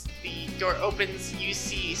door opens, you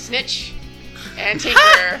see Snitch and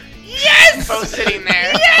Tinker. Yes! Both sitting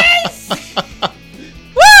there. Yes!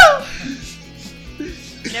 Woo!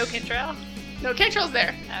 No Kentrell? No, Cantrell's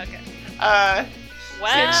there. Okay.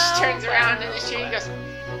 Snitch turns around in his chair and goes,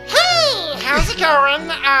 Hey, how's it going?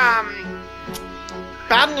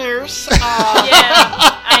 Bad news.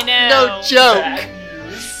 Yeah, I know. No joke.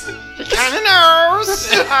 He kind of knows.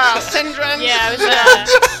 Syndrome. Yeah, I was,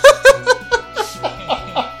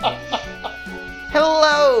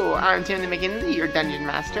 Hello, I'm Tim the McKinsey, your Dungeon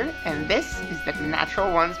Master, and this is the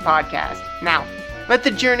Natural Ones Podcast. Now, let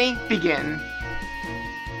the journey begin.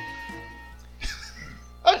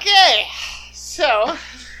 Okay, so,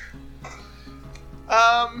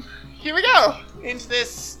 here we go, into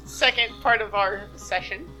this second part of our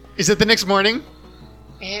session. Is it the next morning?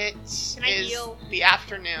 It Can I is heal? the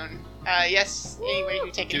afternoon. Yes, anybody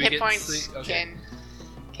who's taking Do we hit get points sleep? Okay.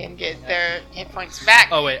 can get their hit points back.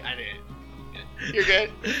 Oh wait, I didn't. You're good.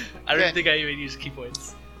 I don't Good. think I even used key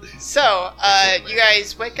points. So, you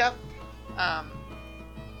guys wake up.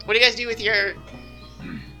 What do you guys do with your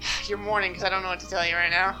morning? Because I don't know what to tell you right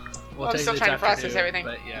now. Well, I'm still technically trying it's to process afternoon, everything.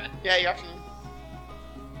 But yeah. Yeah, your afternoon.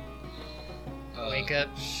 Wake up,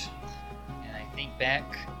 and I think back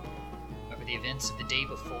over the events of the day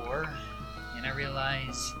before, and I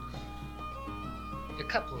realize a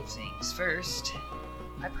couple of things. First,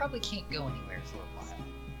 I probably can't go anywhere for a while.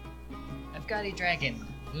 I've got a dragon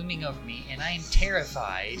looming over me, and I am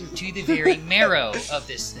terrified to the very marrow of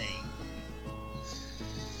this thing.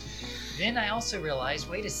 Then I also realize,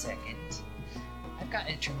 wait a second, I've got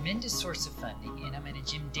a tremendous source of funding, and I'm in a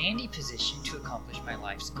Jim Dandy position to accomplish my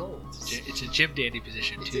life's goals. It's a Jim Dandy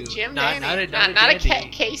position It's too. a Jim not, Dandy. Not a not a Dandy.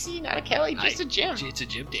 Casey, not a Kelly, just a Jim. It's a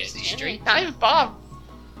Jim Dandy. Straight Not even Bob.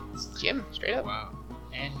 It's Jim, straight up. Wow.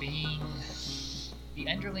 And being the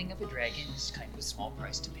underling of a dragon is kind of a small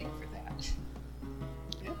price to pay for that.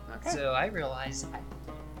 Yeah, okay. So I realize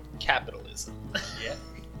Capitalism.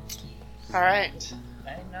 Alright.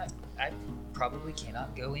 I probably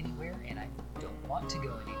cannot go anywhere, and I don't want to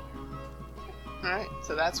go anywhere. Alright,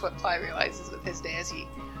 so that's what Ply realizes with his day as he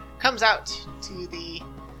comes out to the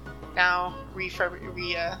now we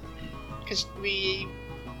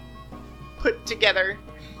put together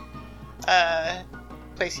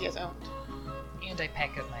place he has owned. And I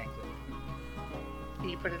pack up my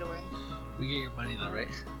equipment. You put it away. We get your money though, right?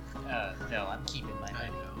 No, I'm keeping my I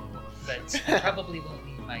money. know. But I probably won't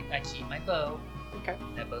need I keep my bow. Okay.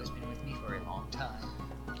 That bow's been with me for a long time.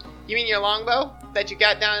 You mean your longbow that you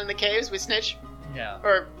got down in the caves with Snitch? No,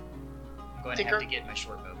 Or I'm going to Tinker? have to get my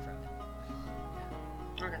short bow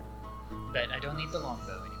from it. okay, But I don't need the long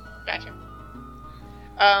bow anymore. gotcha.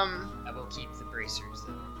 I will keep the bracers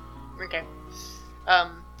though. Okay.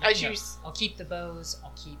 As you No, I'll keep the bows,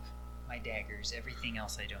 I'll keep my daggers, everything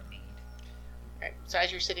else I don't need. okay, so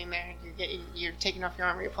as you're sitting there, you're taking off your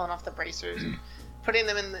armor, you're pulling off the bracers, and putting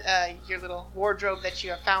them in your little wardrobe that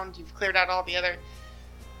you have found. You've cleared out all the other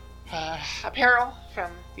apparel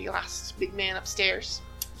from the last big man upstairs.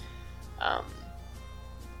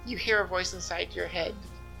 You hear a voice inside your head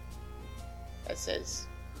that says,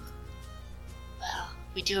 "Well,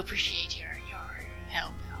 we do appreciate your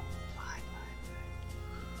help."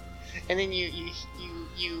 And then you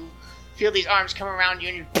feel these arms come around you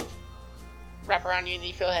and you wrap around you, and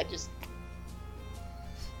you feel a head just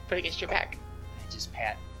put against your back. I just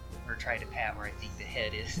pat, or try to pat where I think the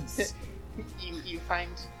head is. You find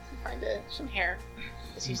some hair.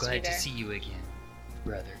 That I'm seems to be glad to there. see you again,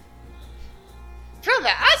 brother. Brother,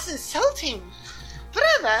 that's insulting.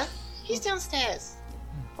 Brother, he's downstairs.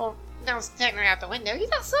 Well, downstairs, technically out the window.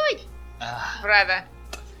 He's outside. Brother.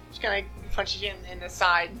 Just kind of punches you in the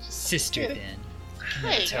side. Sister, then. There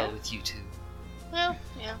Cannot you tell go. with you two. Well,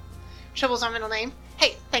 yeah. Trouble's our middle name.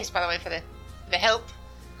 Hey, thanks by the way for the help.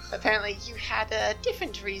 Apparently you had a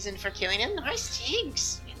different reason for killing him. Nice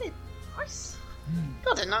jigs. Really nice.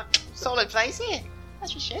 Got a not solid place here.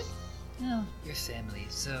 That's for sure. Well, your family,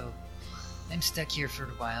 so I'm stuck here for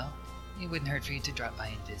a while. It wouldn't hurt for you to drop by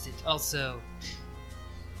and visit. Also,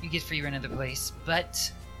 you get free run of the place,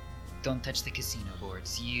 but don't touch the casino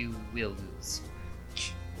boards. You will lose.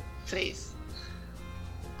 Please.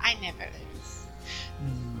 I never lose.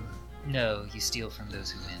 No, you steal from those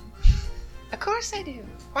who win. Of course I do.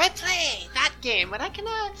 Why play that game when I can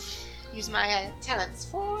use my talents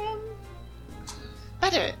for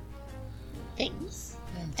better things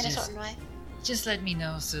in a certain way? Just let me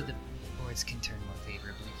know so the boards can turn more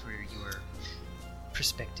favorably for your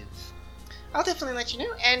perspective. I'll definitely let you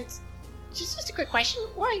know. And just a quick question: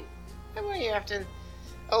 why are you after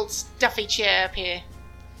old stuffy chair up here?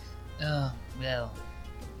 Oh, well,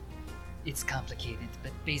 It's complicated,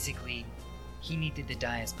 but basically, he needed to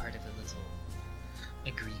die as part of a little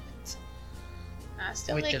agreement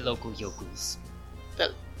Still with the make- local yokels.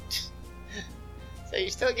 So you're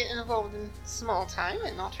still getting involved in small time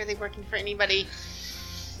and not really working for anybody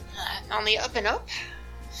on the up and up?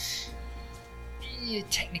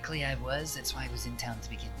 Technically, I was. That's why I was in town to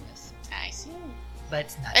begin with. I see.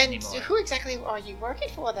 But not And anymore. who exactly are you working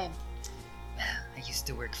for then? I used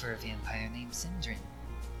to work for a vampire named Sindrin.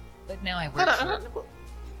 But now I work Hold on, for hold on.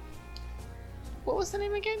 What was the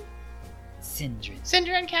name again? Sindrin.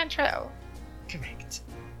 Cinder and Cantrell. Correct.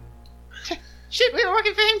 Shit, we were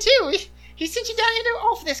working for him too. He sent you down here to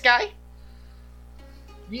off this guy.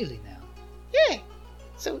 Really now? Yeah.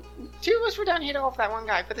 So, two of us were down here to off that one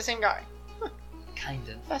guy for the same guy. Kind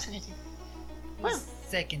of. Fascinating. Well,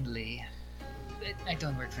 Secondly, I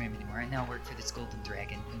don't work for him anymore. I now work for this golden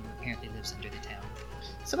dragon who apparently lives under the town.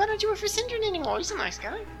 so why don't you work for Sindrin anymore? He's a nice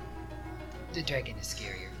guy. The dragon is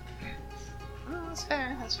scarier. Oh, that's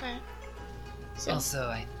fair, that's fair. So, Also,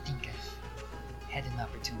 I think I've had an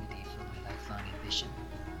opportunity for my lifelong ambition.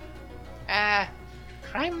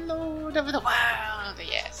 Crime Lord of the Wild,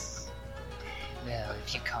 yes. Well,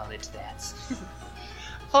 if you call it that.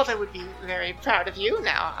 Thought I would be very proud of you.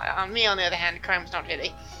 Now, on me, on the other hand, crime's not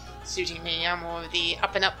really suiting me. I'm more of the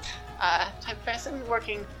up and up type of person,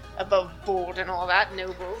 working above board and all that.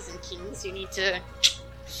 Nobles and kings, you need to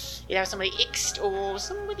have somebody ixed or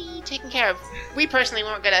somebody taken care of. We personally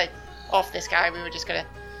weren't gonna off this guy. We were just gonna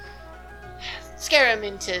scare him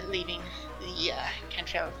into leaving the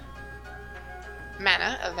Cantrell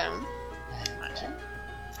Manor alone.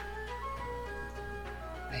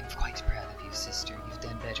 I'm quite proud of you, sister. You've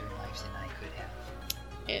done better in life than I could have.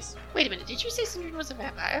 Yes. Wait a minute. Did you say Sindrin was a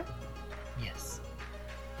vampire? Yes.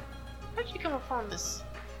 How did you come upon this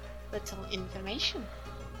little information?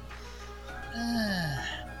 A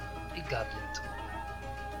goblin told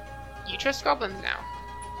me. You trust goblins now.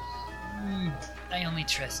 I only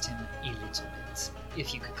trust him a little bit,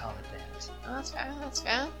 if you could call it that. Oh, that's fair. That's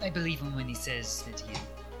fair. I believe him when he says that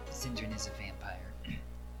Sindrin is a vampire.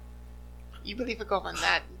 You believe a goblin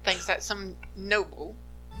that thinks that some noble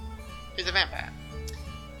is a vampire.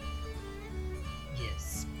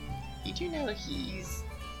 Yes. You do know he's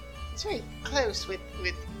very close with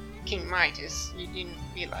King Midas. You didn't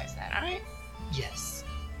realize that, right? Yes.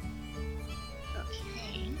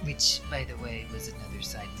 Okay. Which, by the way, was another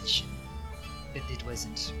side mission. But it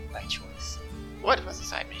wasn't by choice. What was the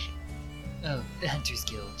side mission? Oh, the Hunter's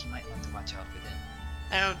Guild. You might want to watch out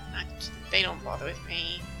for them. They don't bother with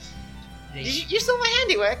me. They You saw my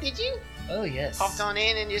handiwork, did you? Oh, yes. Popped on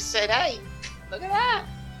in and just said, "Hey, look at that."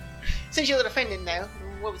 Since your little friend didn't know,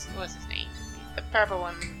 what was his name? The purple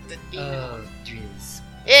one, the demon Oh, one. Driz.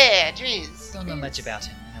 Yeah, Driz. Don't know Driz. much about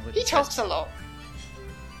him. And I wouldn't He trust talks a lot.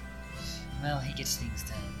 Well, he gets things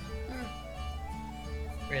done.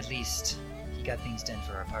 Or at least, he got things done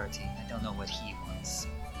for our party. I don't know what he wants.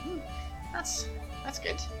 That's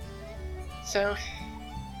good. So,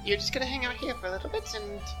 you're just gonna hang out here for a little bit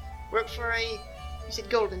and work for you said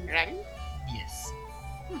Golden Dragon? Yes.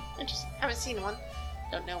 Interesting. Haven't seen one.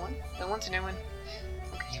 Don't know one. Don't want to know one.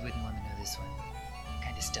 You wouldn't want to know this one.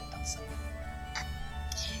 Kind of stepped on something.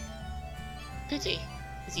 Pity.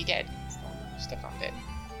 Is he dead? Stepped on dead.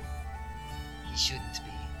 He shouldn't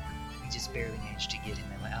be. We just barely managed to get him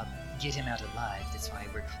out alive. That's why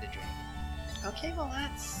I work for the dragon. Okay, well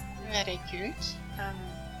that's very good. Well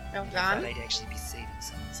I thought done. I'd actually be saving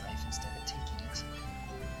someone's life instead of taking it.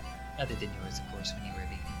 Other than yours, of course, when you were a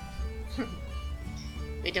baby.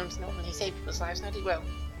 We don't normally save people's lives, not well.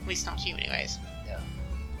 At least not you, anyways. No.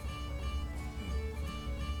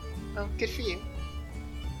 Well, good for you.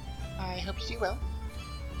 I hope you do well.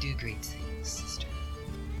 Do great things, sister.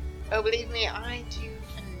 Oh, believe me, I do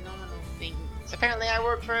phenomenal things. Apparently, I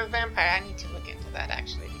work for a vampire. I need to look into that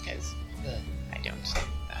actually because I don't know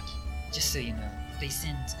that. Just so you know, the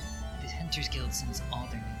Hunters Guild sends all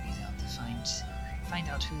their newbies out to find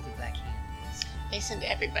out who the Black Hand is. They send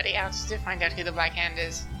everybody out to find out who the Black Hand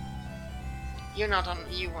is. You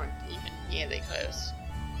weren't even nearly close.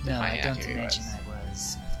 No, find I out don't who he imagine was. I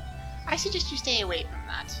was. I suggest you stay away from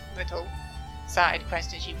that little side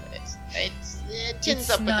quest, as you put it. It tins It's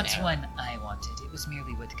up with an not arrow. one I wanted. It was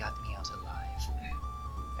merely what got me out alive.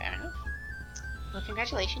 Fair enough. Well,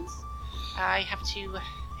 congratulations. I have to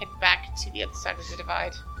head back to the other side of the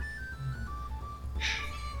divide.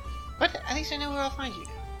 But at least I know where I'll find you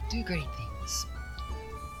now. Do great things.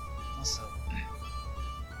 Also,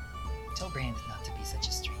 tell Brand not to be such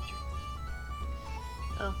a stranger.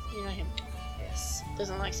 Oh, you know him. Yes.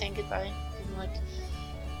 Doesn't like saying goodbye. Doesn't like...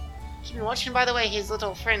 Keep me watching, by the way, his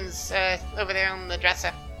little friends over there on the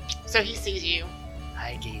dresser. So he sees you.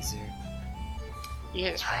 Hi, Gazer. You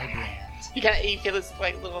hear this. Hi, Brand. You feel this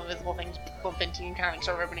like little invisible thing bump into you and kind of like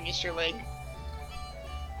start rubbing against your leg.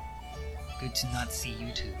 Good to not see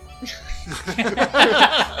you two.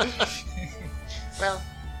 Well,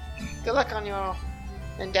 good luck on your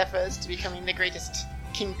endeavors to becoming the greatest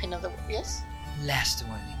kingpin of the world. Yes? Last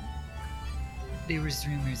warning. There was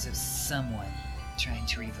rumors of someone trying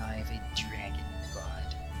to revive a dragon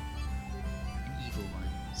god. An evil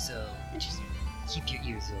one. So Interesting. keep your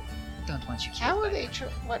ears open. Don't want you killed How by are they?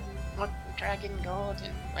 one. What dragon god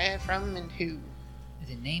and where from and who?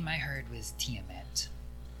 The name I heard was Tiamat.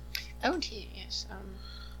 Oh dear, yes.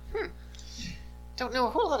 Don't know a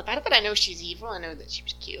whole lot about it, but I know she's evil. I know that she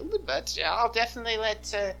was killed, but I'll definitely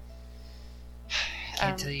let.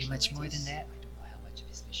 Can't tell you much more than that. I don't know how much of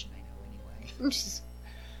his mission I know anyway.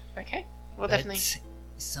 Okay, we'll But definitely,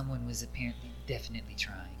 someone was apparently definitely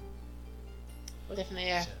trying. we'll definitely.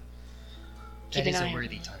 So keep that an is eye a on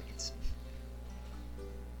worthy it. target.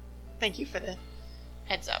 Thank you for the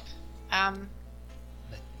heads up.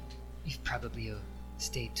 But you've probably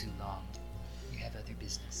stayed too long. You have other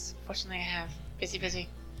business. Fortunately, I have busy.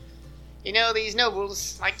 You know, these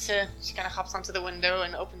nobles like to. She kind of hops onto the window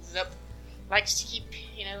and opens it up. Likes to keep,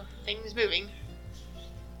 things moving.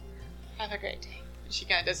 Have a great day. She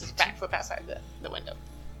kind of does this backflip outside the window.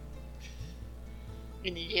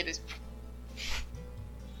 And you hear this.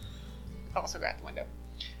 Also go out the window.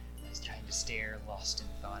 I was trying to stare, lost in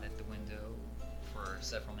thought at the window for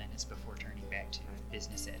several minutes before turning back to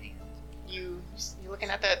business at hand. You're looking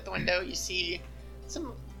at the window. You see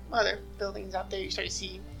some other buildings out there. You start to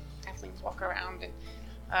see halflings walk around,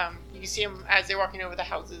 and you can see them as they're walking over the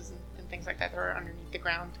houses and things like that. They're underneath the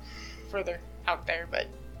ground, further out there. But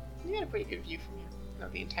you got a pretty good view from here.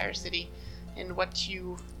 The entire city and what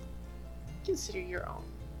you consider your own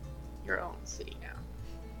city now.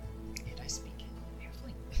 And I speak in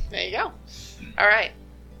halfling. There you go. All right.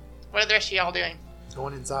 What are the rest of y'all doing?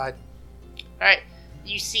 Going inside. All right.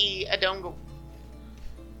 You see a dongle,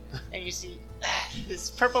 and you see this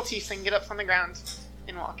purple tiefling get up from the ground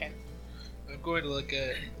and walk in. I'm going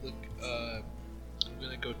to I'm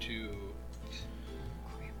gonna go to.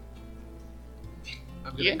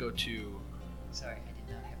 I'm gonna Yeah? go to. Sorry, I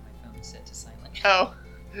did not have my phone set to silent. Oh.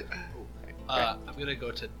 I'm gonna go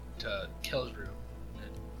to Kel's room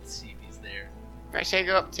and see if he's there. Right. So you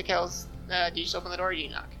go up to Kel's. Do you just open the door or do you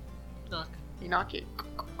knock? Knock. You knock it.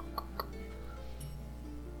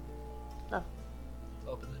 No.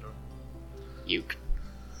 Open the door. You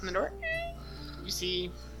open the door. You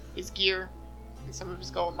see his gear and some of his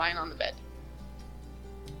gold lying on the bed.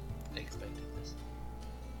 I expected this.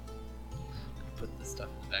 I'm gonna put this stuff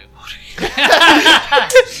in the bag of holding.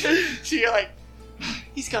 So you're like,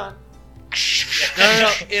 he's gone.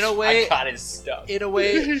 No. In a way, I got his stuff.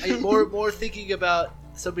 I'm more thinking about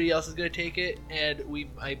somebody else is gonna take it, and we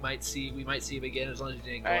might see him again as long as he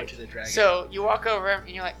didn't go Alright. into the dragon. So you walk over and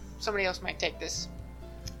you're like, somebody else might take this.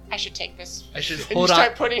 I should take this. I should And you hold on.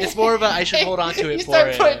 start putting- It's more of a I should hold on to it You for start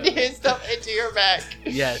it. putting his stuff into your bag.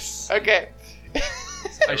 Yes, Okay.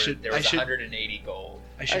 I should. There I was should. 180 gold.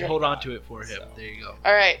 I should Okay. hold on to it for him. So. There you go.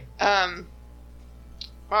 All right. All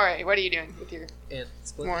right. What are you doing with your And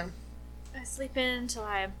split. morning? I sleep in until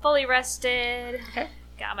I am fully rested. Okay.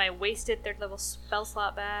 Got my wasted third level spell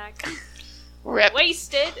slot back. Rip.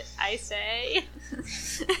 Wasted, I say.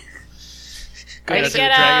 Go I down just to get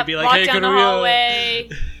the dragon, up, be like, walk "Hey, down the good to be hallway,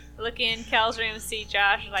 look in Kel's room, see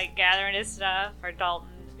Josh like gathering his stuff, or Dalton,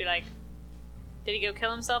 be like, "Did he go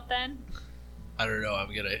kill himself then?" I don't know.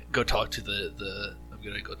 I'm gonna go talk to I'm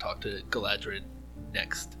gonna go talk to Galadrin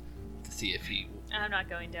next to see if I'm not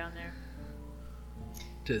going down there,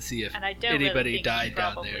 if and I don't anybody really think died he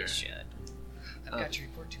down probably there. should. I've got to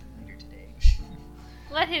report to him later today.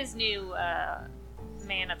 Let his new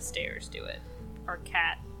man upstairs do it, or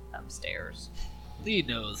cat upstairs. He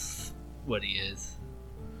knows what he is.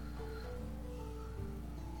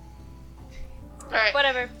 All right.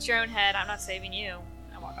 Whatever, it's your own head. I'm not saving you.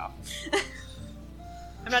 I walk off.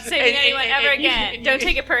 I'm not saving anyone ever and you- again. and Don't you-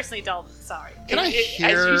 take it personally, Dalton. Sorry. Can I As you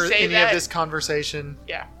hear say any that- of this conversation?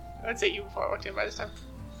 Yeah. I'd say you before I walked in by this time.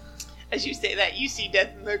 As you say that, you see Death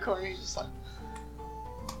in the corner. You're just like,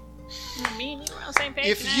 Me and you are on the same page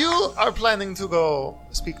If now. you are planning to go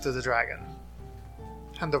speak to the dragon,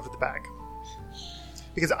 hand over the bag.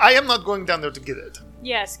 Because I am not going down there to get it.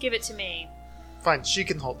 Yes, give it to me. Fine, she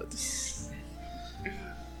can hold it.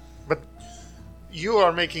 But you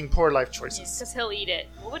are making poor life choices. Because he'll eat it.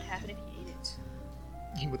 What would happen if he ate it?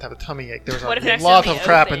 He would have a tummy ache. There's What if a it lot of accidentally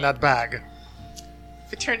crap in opened? that bag.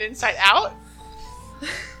 if it turned inside out,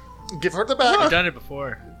 Give her the I've bag. done it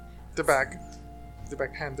before. The bag. the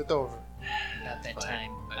bag, hand it over. About that Fine.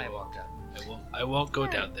 time, I I will. walked up. I won't go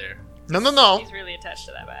down there. No. He's really attached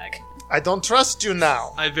to that bag. I don't trust you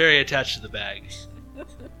now. I'm very attached to the bag.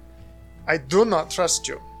 I do not trust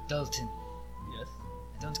you. Dalton, Yes.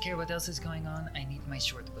 I don't care what else is going on. I need my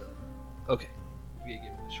short bow. Okay. You give me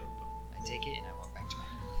the short bow. I take it and I walk back to my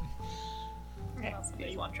home. What else do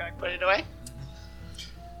you want track? Put it away.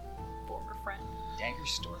 Former friend. Dagger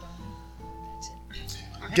stored on me. That's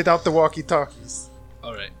it. Get out the walkie-talkies.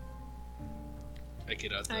 All right. I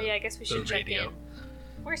get out the, Oh yeah, I guess we the should check radio. in.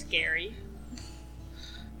 Where's Gary?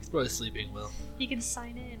 He's probably sleeping well. He can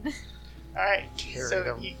sign in. All right. Carry So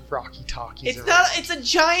the you, walkie-talkies it's around. not. It's a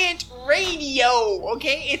giant radio.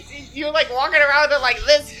 Okay. You're like walking around with it like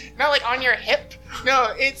this, not like on your hip.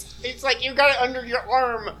 No, it's like you got it under your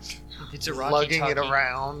arm. If it's a rocky lugging it talkie,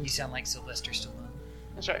 around. you sound like Sylvester Stallone.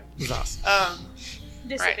 That's right. Zas.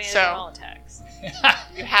 Disadvantage so- on all attacks.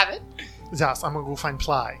 You have it. Zas, I'm gonna go find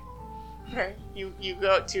Ply. Okay. You go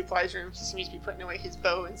up to Ply's room. He seems to be putting away his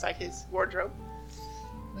bow inside his wardrobe.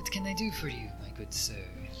 What can I do for you, my good sir?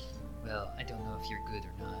 Well, I don't know if you're good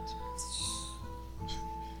or not.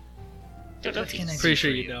 What can I do Pretty for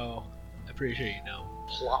sure you know. I'm pretty sure you know.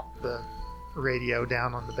 Plop the radio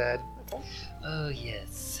down on the bed. Oh,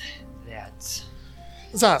 yes. That.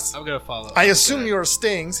 Zas, I'm gonna follow. I assume you're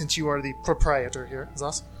staying since you are the proprietor here.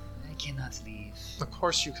 Zas? I cannot leave. Of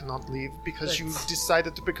course you cannot leave because you But-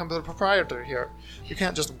 decided to become the proprietor here. You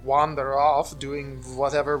can't just wander off doing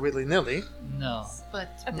whatever willy-nilly. No, but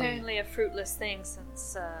Apparently a fruitless thing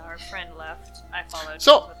since our friend left. I followed.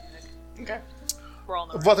 So- Okay. We're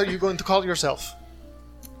all in the What are you going to call yourself?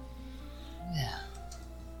 yeah.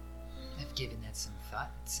 I've given that some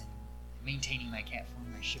thoughts, and maintaining my cat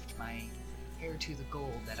form, I shift my hair to the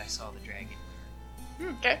gold that I saw the dragon wear.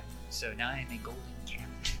 Okay. So now I'm a golden cat.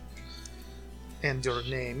 And your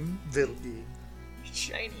name will be...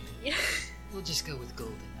 Shiny. We'll just go with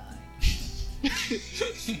golden eye.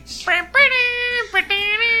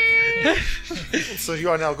 So you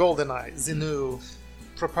are now Goldeneye, the new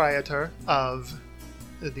proprietor of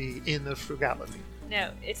the Inn of Frugality.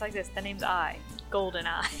 No, it's like this. The name's I. Golden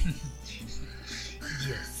Eye.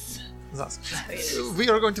 Yes, Thus, it is. we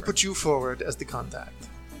are going to put you forward as the contact.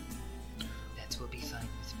 that will be fine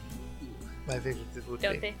with me. I figured it would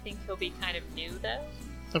Don't be. they think he'll be kind of new though?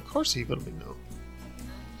 Of course he will be new.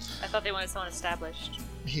 I thought they wanted someone established.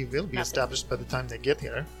 He will be Not established by the time they get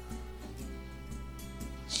here.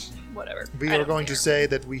 Whatever. We I are don't going to care. say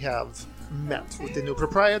that we have met with the new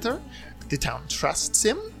proprietor. The town trusts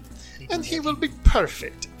him, They and don't he have will to- be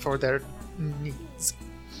perfect for their needs.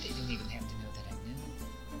 They don't even have to know that I knew.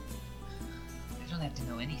 They don't have to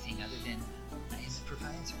know anything other than I am the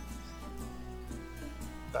proprietor.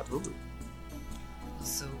 That will do.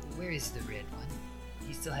 So, where is the red one?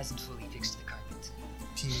 He still hasn't fully fixed the carpet.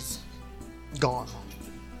 He's gone.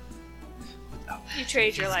 Oh, You trade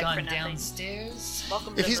if your he's life gone for nothing. downstairs.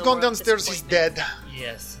 Welcome to If the he's real gone world of downstairs, he's disappointment. dead.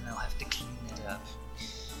 Yes, and I'll have to clean it up.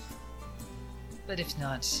 But if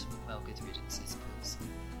not, well, good riddance, I suppose.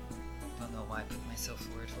 Don't know why I put myself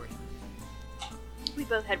forward for him. We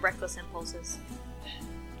both had reckless impulses.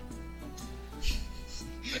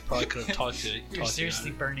 I probably could have talked to you. You're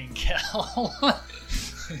seriously burning Cal.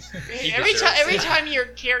 Every time your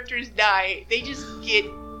characters die, they just get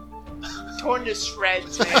torn to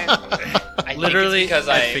shreds, man. I Literally, think it's because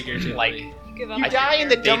I I figured it like would be. You give up. You on die your in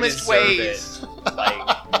the character. they dumbest deserve ways. it.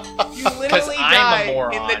 Like You literally I'm a die in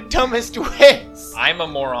moron. the dumbest ways. I'm a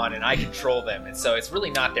moron and I control them, and so it's really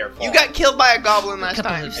not their fault. You got killed by a goblin last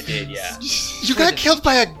couple time. of I did, yeah. You got killed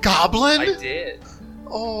by a goblin? I did.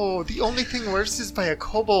 Oh, the only thing worse is by a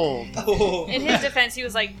kobold. In his defense, he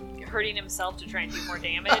was like hurting himself to try and do more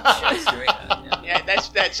damage. I was doing that. Yeah. Yeah,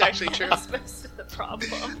 that's actually true. That's most of the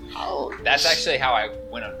problem. Oh, That's actually how I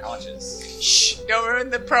went unconscious. shh! Don't ruin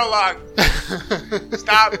the prologue.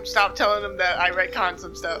 Stop telling them that I retconned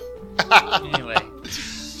some stuff. Anyway,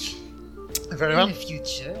 Very in well. the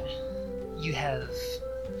future, you have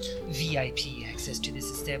VIP access to this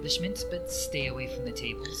establishment, but stay away from the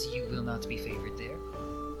tables. You will not be favored there.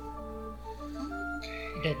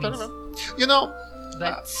 That Very means, well. You know,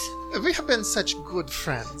 but we have been such good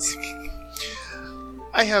friends.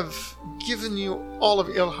 I have given you all of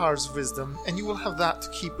Ilhar's wisdom, and you will have that to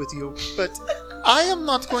keep with you. But I am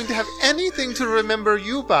not going to have anything to remember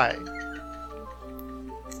you by.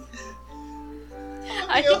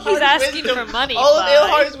 I think he's Ilhar's asking wisdom- for money. All of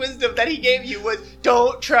Clyde. Ilhar's wisdom that he gave you was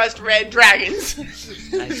don't trust red dragons.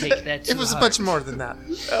 I take that to It was heart. much more than that.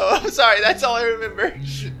 Oh, I'm sorry. That's all I remember.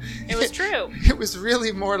 It was true. It was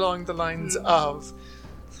really more along the lines of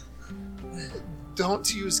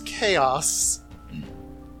don't use chaos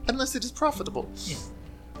Unless it is profitable.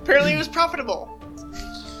 Apparently it was profitable.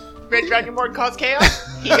 Red Dragonborn caused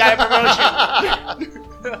chaos. He got a promotion.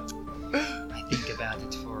 I think about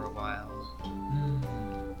it for a while.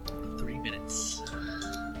 3 minutes.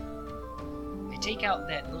 I take out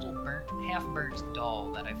that little half-burnt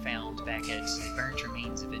doll that I found back at the burnt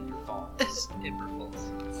remains of Ember Falls. Ember Falls.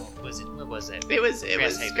 Oh, what was that? It was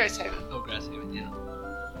Grasshaven. Grasshaven. Oh, Grasshaven, yeah.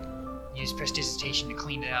 Use prestidigitation to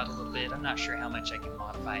clean it out a little bit. I'm not sure how much I can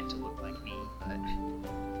modify it to look like me, but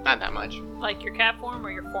Not that much. Like your cat form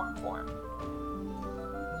or your form?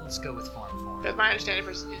 let's go with form. That's my understanding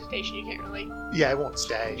for solicitation. You can't really. Yeah, it won't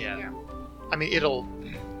stay. Yeah. I mean, it'll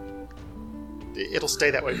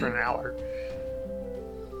stay that way for an hour.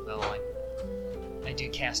 Well, I do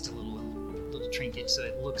cast a little trinket so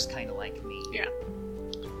it looks kind of like me. Yeah.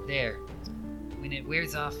 There. When it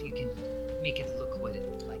wears off, you can make it look what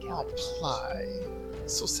it like. Oh, Ply.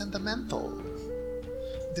 So sentimental.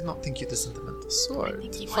 Did not think you the sentimental sort.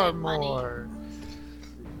 think you Far wanted money. more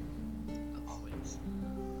Always.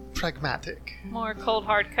 pragmatic. More cold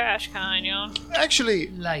hard cash kind, you know? Actually,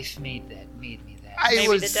 Life made me that. Maybe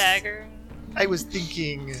the dagger. I was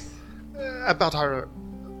thinking about our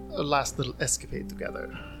last little escapade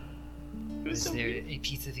together. Was there a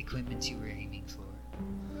piece of equipment you were aiming for?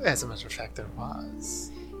 As a matter of fact, there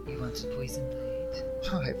was. You want a poison blade?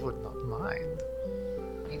 I would not mind.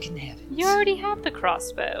 You can have it. You already have the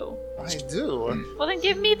crossbow. I do. Well, then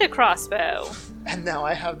give me the crossbow. And now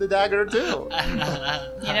I have the dagger too.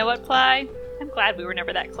 You know what, Ply? I'm glad we were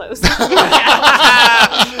never that close. I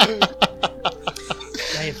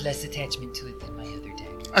have less attachment to it than my other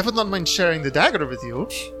dagger. I would not mind sharing the dagger with you.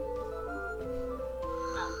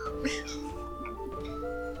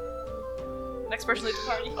 Next person leave the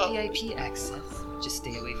party. VIP access. Just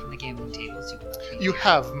stay away from the gambling tables. You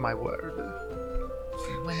have my word.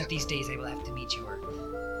 One of these days I will have to meet your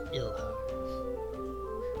Ilha.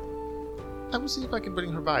 I will see if I can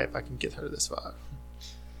bring her by if I can get her this far.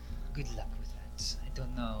 Good luck with that. I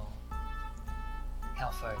don't know how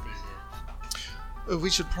far they live. We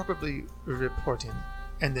should probably report in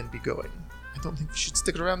and then be going. I don't think we should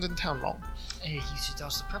stick around in town long. You should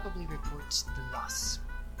also probably report the loss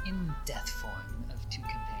in death form of 2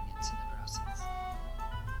 companions in the process.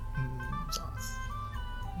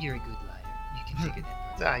 You're a good liar. You can figure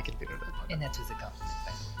that part out. I can figure that out. And that was a compliment,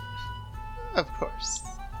 by the way. Of course.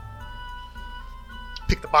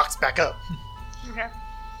 Pick the box back up. Okay.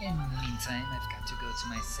 In the meantime, I've got to go to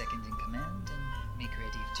my second in command and make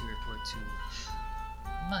ready to report to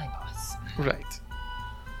my boss. Right.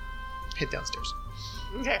 Head downstairs.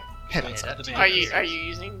 Okay. Head Head outside. up. Are you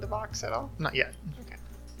using the box at all? Not yet. Okay.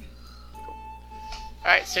 Cool. All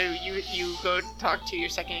right. So you go talk to your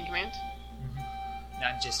second in command.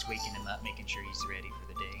 I'm just waking him up, making sure he's ready for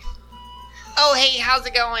the day. Oh, hey, how's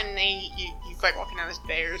it going? And he's like walking down the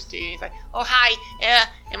stairs too. He's like, oh, hi.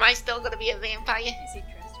 Am I still gonna be a vampire? Is he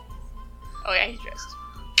dressed? Oh yeah, he's dressed.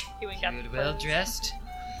 He went down Good, the well clothes. dressed.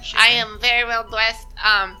 I am very well dressed.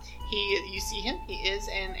 You see him. He is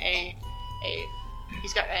in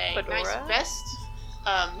he's got a Fedora? nice vest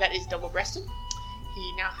that is double-breasted.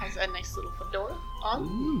 He now has a nice little fedora on.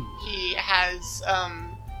 Ooh. He has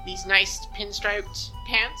these nice pinstriped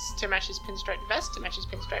pants to match his pinstriped vest, to match his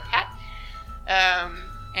pinstriped hat.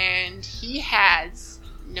 And he has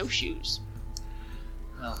no shoes.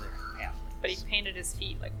 Well, they're halfling. But he painted his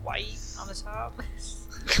feet like white on the top. He's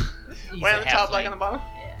One a on the top, halfling. like on the bottom.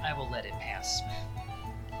 I will let it pass.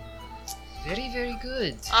 Very, very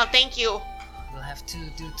good. Oh, thank you. We'll have to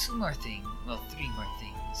do 2 more things. Well, 3 more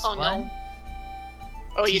things. Oh, One, no.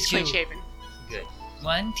 Oh, he's Teach you- clean shaven. Good.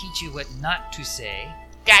 1, teach you what not to say.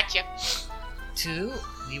 Gotcha. 2,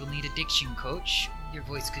 we will need a diction coach. Your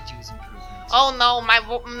voice could use improvement. Oh no,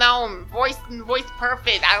 voice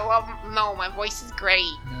perfect. My voice is great.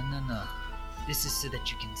 No. This is so that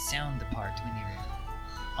you can sound the part when you're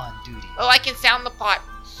on duty. Oh, I can sound the part.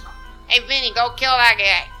 Hey, Vinny, go kill that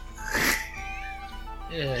guy.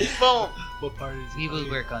 Boom. What part is We will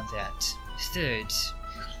work on that. 3rd,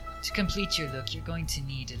 to complete your look, you're going to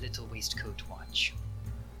need a little waistcoat watch.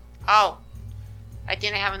 Oh, I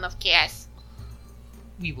didn't have enough gas.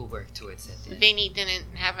 We will work towards that then. Vinny didn't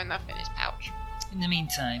have enough in his pouch. In the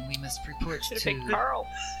meantime, we must report Should have to... picked Carl.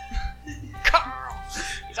 Carl.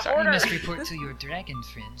 He's a We hoarder. must report to your dragon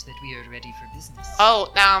friends that we are ready for business.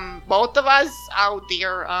 Oh, both of us? Oh,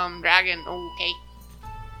 dear, dragon. Okay.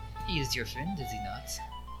 He is your friend, is he not?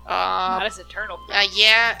 Not as eternal.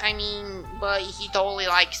 Yeah, I mean, but he totally,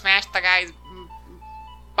 smashed the guy's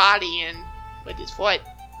body in with his foot.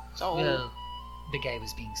 So, Well, the guy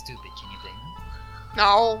was being stupid, can you blame him?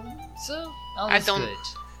 no. So, all I is don't- good.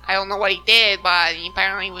 I don't know what he did, but he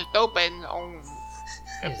apparently was doping. Oh,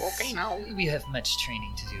 Yes, okay, now. we have much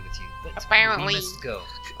training to do with you, but Apparently. we must go.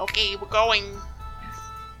 Okay, we're going.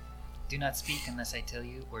 Do not speak unless I tell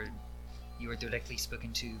you, or you are directly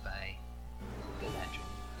spoken to by Galadriel.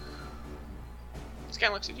 This guy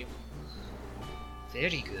looks at you.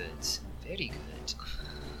 Very good. Very good.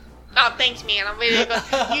 Oh, thanks, man. I'm really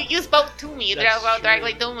good. You spoke to me. You That's spoke true.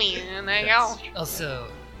 directly to me. And there you go. Also,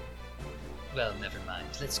 well, never mind.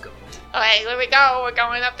 Let's go. Okay, here we go. We're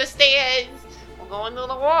going up the stairs. We're going through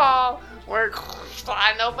the wall. We're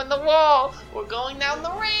sliding open the wall. We're going down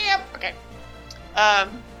the ramp. Okay.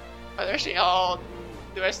 What are actually all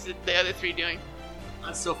the rest of the other three doing?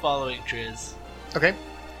 I'm still following Triz. Okay.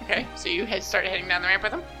 Okay, so you started heading down the ramp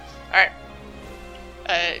with them? Alright.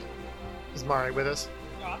 Is Mari with us?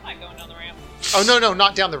 No, I'm not going down the ramp. Oh, no,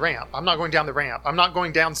 not down the ramp. I'm not going down the ramp. I'm not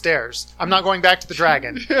going downstairs. I'm not going back to the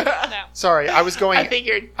dragon. No. Sorry, I was going... I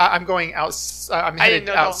figured. I'm going I'm I didn't headed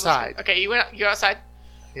know. outside. Okay, you're outside.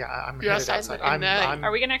 Yeah, I'm You're headed outside outside. in the-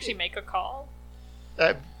 Are we gonna actually make a call?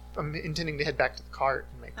 I'm intending to head back to the cart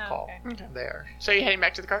and make the Oh, call okay. there. So you're heading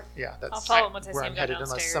back to the car? Yeah, that's I'll follow him once I where see I'm him go headed unless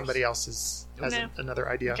downstairs. somebody else has No. another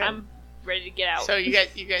idea. Okay. I'm ready to get out. So you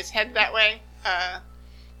guys head that way.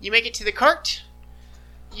 You make it to the cart.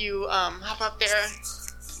 You hop up there.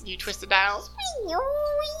 You twist the dials.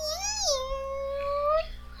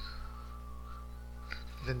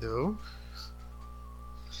 Vindu.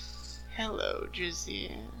 Hello,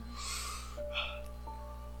 Jazia.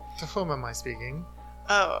 To whom am I speaking?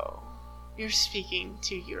 Oh, you're speaking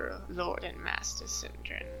to your Lord and Master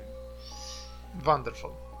Sindrin.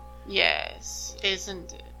 Wonderful. Yes,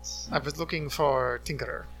 isn't it? I was looking for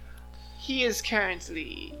Tinkerer. He is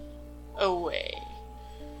currently away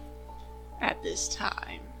at this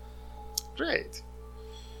time. Great.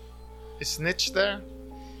 Is Snitch there?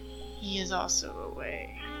 He is also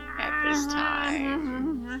away at this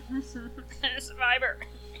time. Survivor.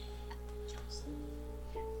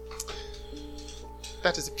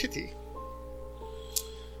 That is a pity.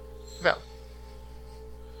 Well,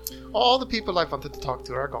 all the people I wanted to talk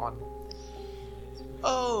to are gone.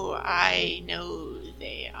 Oh, I know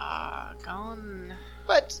they are gone,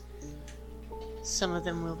 but some of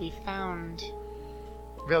them will be found.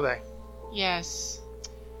 Will they? Yes.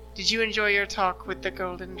 Did you enjoy your talk with the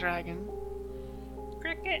Golden Dragon?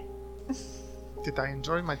 Cricket. Did I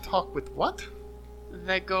enjoy my talk with what?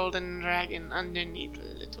 The Golden Dragon underneath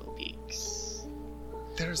Little Peaks.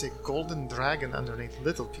 There's a golden dragon underneath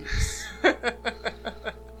Little Peaks.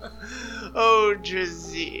 Oh,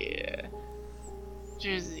 Jazir.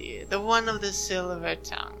 Jazir, the one of the silver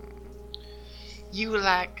tongue. You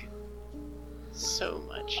lack so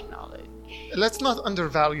much knowledge. Let's not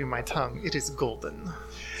undervalue my tongue. It is golden.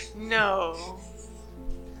 No,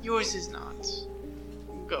 yours is not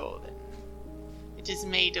golden. It is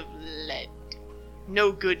made of lead.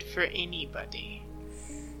 No good for anybody.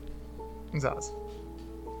 Zaz.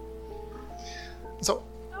 So,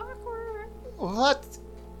 what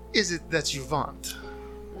is it that you want?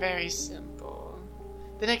 Very simple.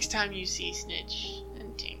 The next time you see Snitch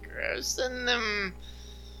and Tinkerer, send them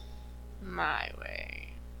my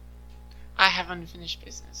way. I have unfinished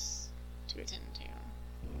business to attend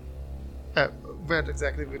to. Where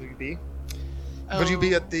exactly will you be? Will you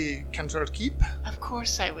be at the Cantor Keep? Of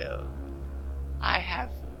course I will. I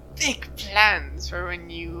have big plans for when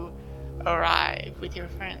you arrive with your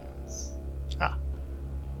friends. Ah.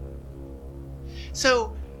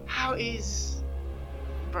 So, how is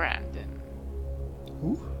Brandon?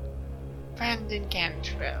 Who? Brandon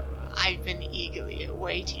Cantrell. I've been eagerly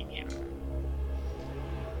awaiting him.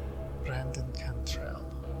 Brandon Cantrell.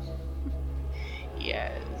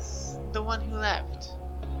 Yes, the one who left.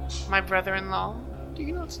 My brother-in-law. Do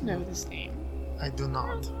you not know this name? I do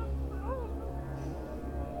not.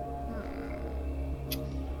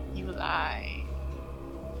 You lie.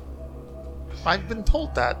 I've been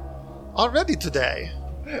told that already today.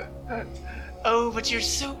 Oh, but you're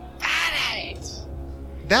so bad at it.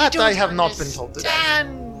 That Don't I have not been told today.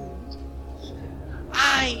 understand.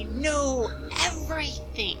 I know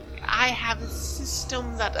everything. I have a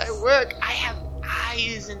system that I work. I have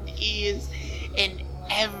eyes and ears in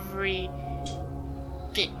every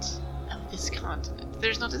bit of this continent.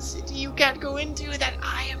 There's not a city you can't go into that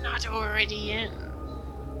I am not already in.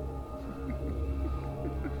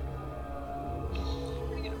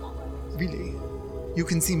 Really? You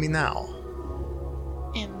can see me now.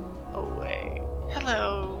 In a way.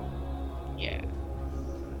 Hello. Yeah.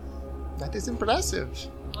 That is impressive.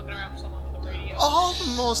 I'm looking around for someone with a radio.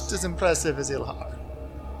 Almost as impressive as Ilhar.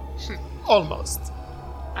 Almost.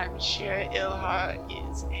 I'm sure Ilhar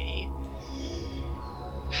is a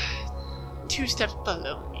 2 steps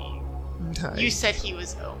below me. Nice. You said he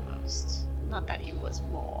was almost. Not that he was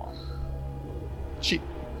more. She.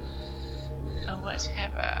 Oh,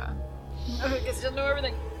 whatever. I guess he doesn't know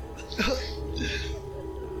everything.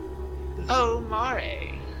 Oh,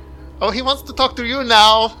 Mare. Oh, he wants to talk to you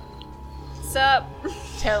now. What's up?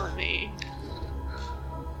 Tell me.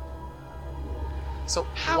 So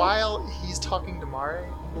How- while he's talking to Mari,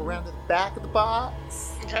 go around to the back of the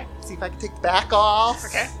box. Okay. See if I can take the back off.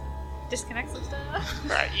 Okay. Disconnect some stuff.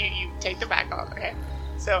 Right, you take the back off, okay?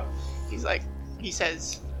 So, he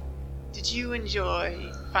says, did you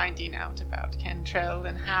enjoy finding out about Kentrell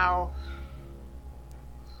and how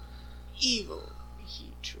evil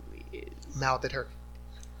he truly is? Mouth at her.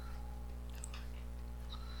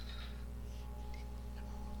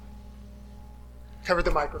 Cover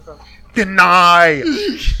the microphone. Deny!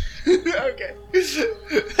 Okay.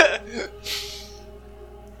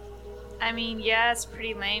 I mean, yeah, it's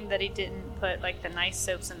pretty lame that he didn't put like the nice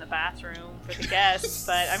soaps in the bathroom for the guests,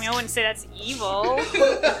 but I mean, I wouldn't say that's evil.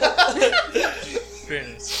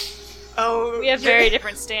 Fairness. Oh, We have very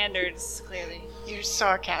different standards, clearly. your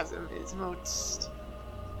sarcasm is most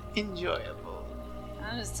enjoyable.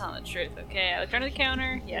 I'm just telling the truth, okay? I looked under the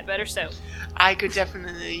counter, you had better soap. I could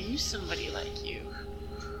definitely use somebody like you.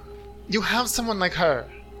 You have someone like her.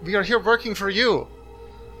 We are here working for you.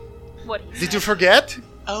 What he Did said. you forget?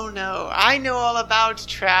 Oh no, I know all about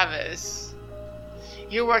Travis.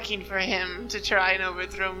 You're working for him to try and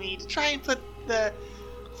overthrow me, to try and put the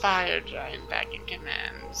fire giant back in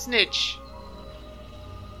command. Snitch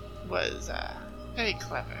was very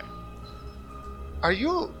clever. Are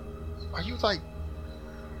you like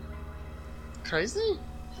crazy?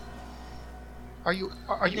 Are you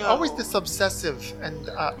No. always this obsessive and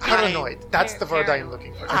paranoid? That's the word I am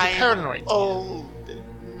looking for. Are I you paranoid? am old,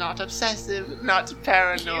 not obsessive, not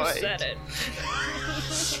paranoid. You said it.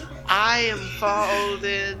 I am far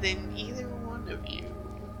older than either one of you.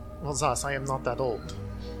 Well, Zas, I am not that old.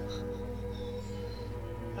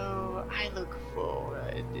 Oh, I look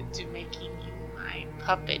forward to making you my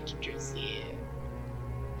puppet, Drasier.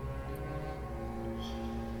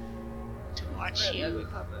 To watch you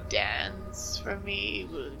dance for me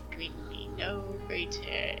will bring me no greater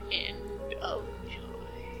end of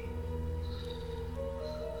joy.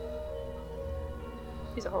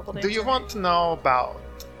 He's a horrible Do you want to know about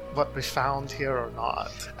what we found here or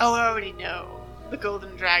not? Oh, I already know. The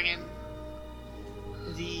Golden Dragon.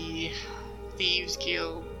 The Thieves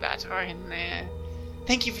Guild that are in there.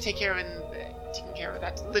 Thank you for taking care of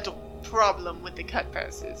that little problem with the cut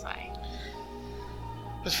purses. I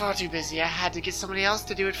was far too busy. I had to get somebody else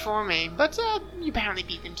to do it for me. But you apparently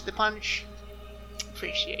beat them to the punch.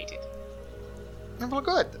 Appreciate it. Well,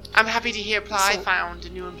 good. I'm happy to hear Ply So-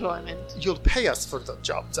 found new employment. You'll pay us for the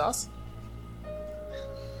job, Zas.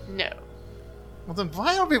 No. Well, then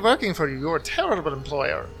why are we working for you? You're a terrible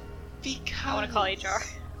employer. Because I want to call HR.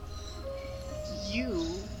 you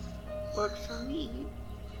work for me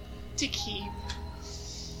to keep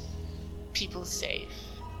people safe.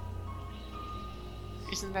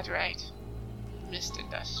 Isn't that right, Mr.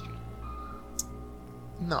 Dustry?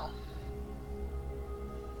 No.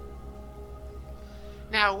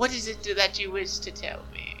 Now, what is it that you wish to tell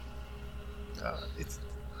me? It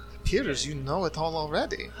appears you know it all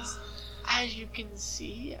already. As you can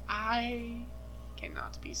see, I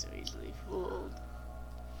cannot be so easily fooled.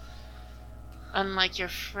 Unlike your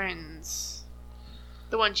friends,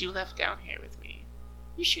 the ones you left down here with me.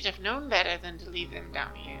 You should have known better than to leave them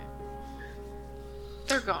down here.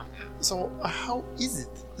 They're gone now. So, how is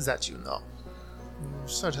it that you know? You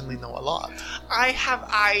certainly know a lot. I have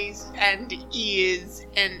eyes and ears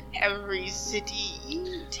in every city.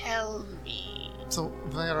 You tell me. So,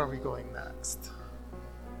 where are we going next?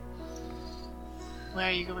 Where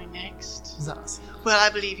are you going next? Zas. Well, I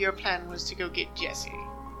believe your plan was to go get Jesse.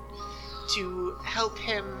 To help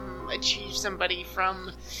him achieve somebody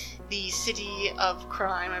from the city of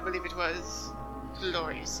crime, I believe it was.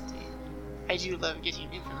 Glorious City. I do love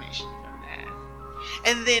getting information from there.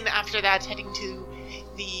 And then after that, heading to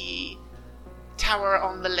the Tower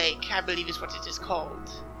on the Lake, I believe is what it is called.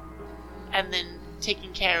 And then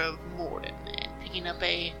taking care of Morden and picking up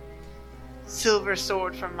a silver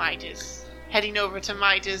sword from Midas. Heading over to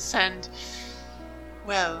Midas and,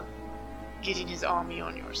 well, getting his army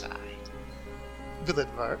on your side. Will it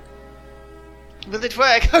work? Will it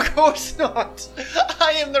work? Of course not.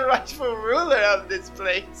 I am the rightful ruler of this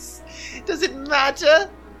place. Does it matter?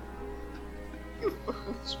 You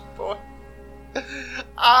foolish boy.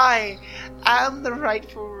 I am the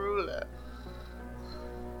rightful ruler.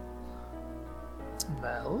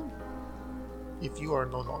 Well, if you are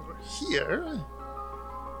no longer here,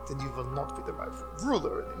 then you will not be the rightful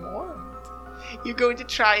ruler anymore. You're going to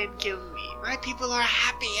try and kill me. My people are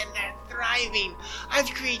happy and they're thriving. I've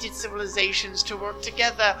created civilizations to work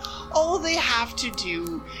together. All they have to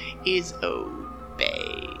do is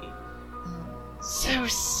obey. So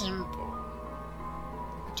simple.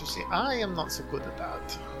 But you see, I am not so good at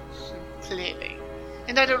that. Clearly.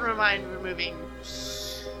 And I don't mind removing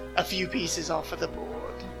a few pieces off of the board.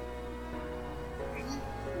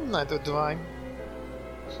 Neither do I.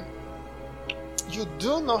 You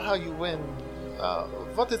do know how you win.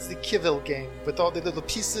 What is the Kivil game with all the little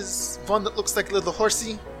pieces? One that looks like a little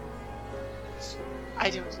horsey? I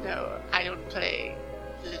don't know. I don't play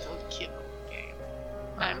Little Kibble game.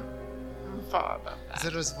 I'm far above that.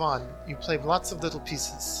 There is one. You play lots of little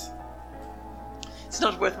pieces. It's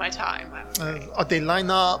not worth my time, I'm afraid. They line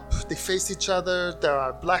up, they face each other, there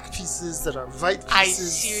are black pieces, there are white I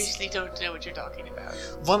pieces. seriously don't know what you're talking about.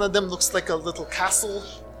 One of them looks like a little castle.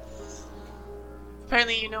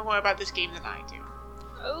 Apparently you know more about this game than I do.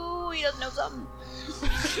 Oh, he doesn't know something.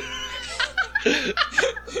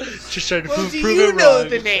 Just trying to Well, prove do it you wrong. know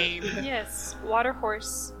the name? Yes, Water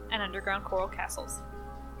Horse and Underground Coral Castles.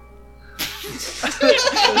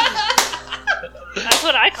 That's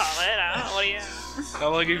what I call it. I don't know. What do you? How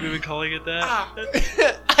long have you been calling it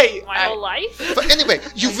that? My whole life? But anyway,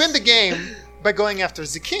 you win the game by going after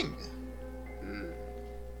the king.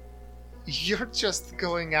 You're just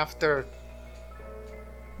going after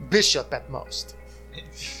Bishop at most.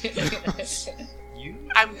 You?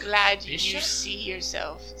 I'm glad you Bishop? see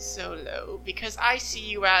yourself so low, because I see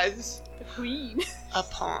you as The Queen. a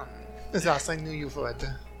pawn. Yes, I knew you would.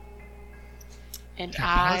 And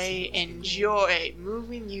I enjoy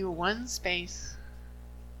moving you one space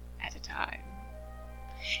at a time.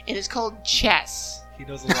 It is called chess. He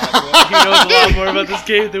knows a lot more. He knows a lot more about this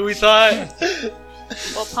game than we thought.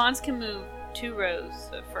 Well, pawns can move 2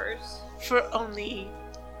 rows at first. For only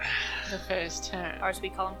the first turn. Or as we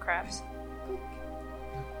call them, crabs.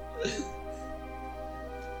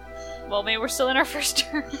 Well, maybe we're still in our first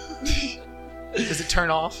turn. Does it turn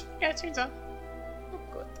off? Yeah, it turns out.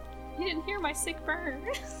 You didn't hear my sick burn.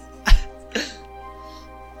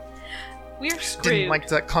 We're screwed. Didn't like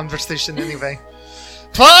that conversation anyway.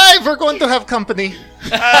 Clive, we're going to have company.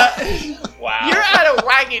 Wow. You're at a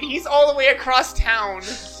wagon. He's all the way across town.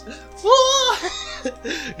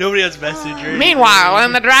 Nobody has messenger. Meanwhile,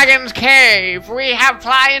 in the Dragon's Cave, we have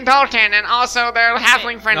Ply and Dalton, and also their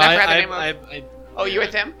halfling friend. No, I forgot the name of. I, Oh, you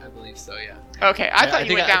with them? I believe so. Yeah. Okay, I thought you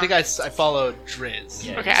think went down. I followed Driz.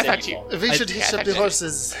 Yeah, Okay, I said thought you- followed. We should Yeah, hitch I up the did.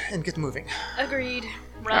 horses and get moving. Agreed.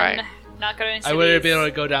 Run. Alright. Not going to I wouldn't be able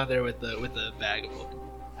to go down there with the bag of holding.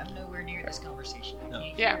 I'm nowhere near this conversation. I No.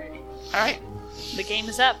 can't Yeah. hear it. All right. The game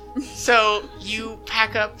is up. So you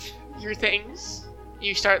pack up your things.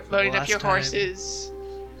 You start loading up Last your time. horses.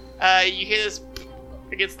 You hear this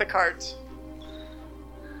against the cart.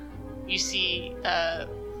 You see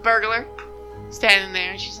burglar standing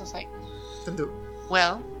there. She's just like, Then do.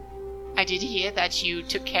 "Well, I did hear that you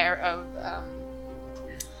took care of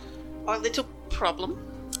our little problem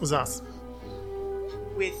Zas.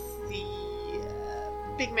 with the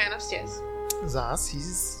big man upstairs, Zas,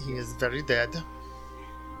 he is very dead.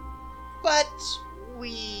 but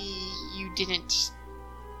you didn't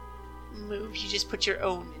move. You just put your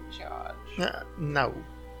own in charge. No.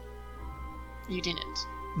 You didn't.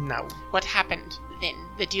 No. What happened then?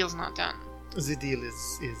 The deal's not done. The deal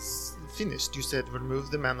is finished. You said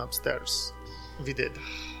remove the man upstairs. We did.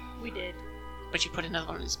 We did. But you put another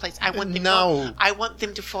one in his place. I want them. No. I want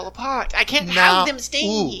them to fall apart. I can't No. have them stay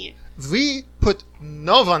Ooh. here. We put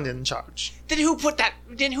no one in charge. Then who put that?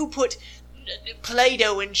 Then who put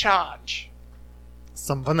Play-Doh in charge?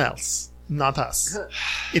 Someone else. Not us.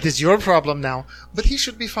 It is your problem now, but he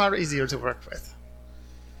should be far easier to work with.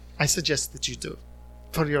 I suggest that you do.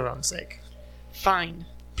 For your own sake. Fine.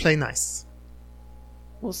 Play nice.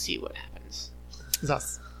 We'll see what happens.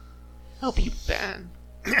 Thus. Hope you burn.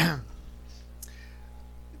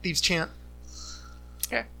 Thieves chant.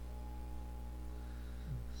 Okay.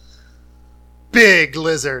 Big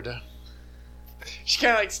lizard. She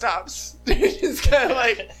kind of like stops. Just kind of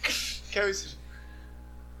like goes.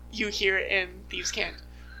 You hear it in Thieves' Cant.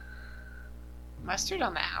 Mustard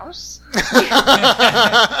on the house? And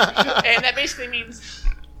that basically means.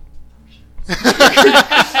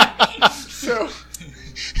 So.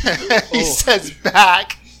 He says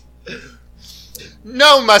back.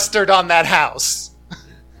 No mustard on that house.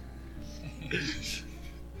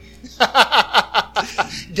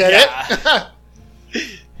 Get it?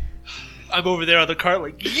 I'm over there on the cart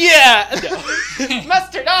like, yeah! No.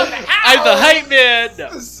 Mustard on the house! I'm the hype man!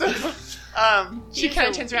 No. So, she He's kind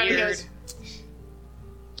of so turns around and weird. goes,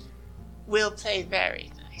 will play very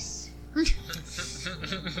nice.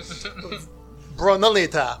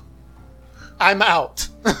 Bronolita, I'm out.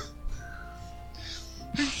 I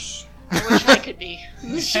wish I could be.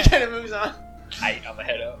 She kind of moves on. I'm gonna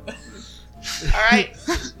head up. All right.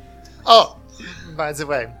 Oh, by the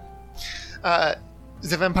way,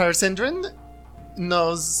 the vampire Sindrin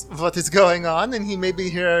knows what is going on, and he may be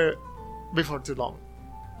here before too long.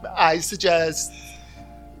 I suggest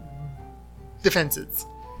defenses.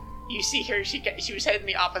 You see her. She was heading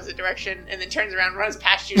the opposite direction, and then turns around, runs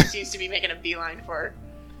past you, and seems to be making a beeline for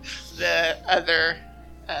the other.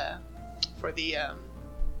 For the.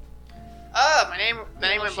 My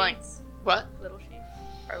name went blank. What? Little sheep.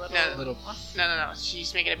 Or little. No. No.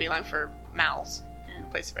 She's making a beeline for Mal's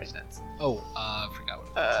place of residence. Oh, forgot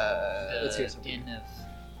what. Let's hear The something. den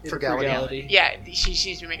of Frugality. Yeah, she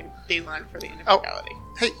seems to be making a beeline for the end of Oh. frugality.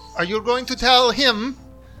 Hey, are you going to tell him?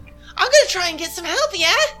 I'm gonna try and get some help,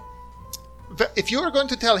 yeah? If you are going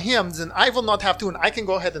to tell him, then I will not have to, and I can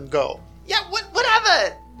go ahead and go. Yeah,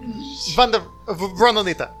 whatever.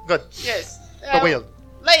 Bronolita, good. Yes. But wait,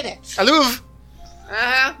 Later. Aloof,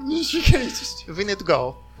 Uh-huh. we need to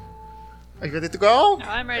go. Are you ready to go? No,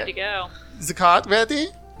 I'm ready to go. Is the cart ready?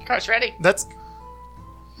 Car's ready. That's All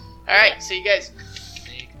right, so you guys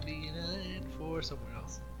Make me an ad for somewhere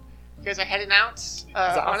else. are heading out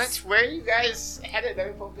on it. Where are you guys headed? Let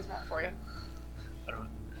me pull up this map for you. I don't know.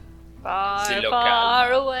 Far, C'est local.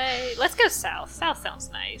 far away. Let's go south. South sounds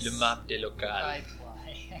nice. Le map de local. I believe.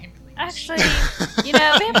 Actually,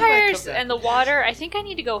 vampires and the water, I think I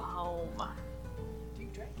need to go home.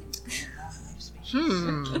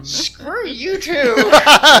 Screw you two.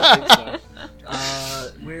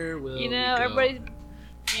 Where will we go? Everybody.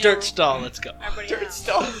 Dirt stall. Let's go. Dirt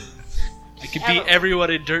stall. I could beat everyone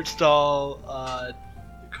in dirt stall.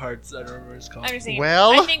 Cards. I don't remember what it's called. I'm just thinking,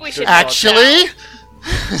 Well, I think we should actually,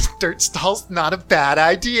 dirt stall's not a bad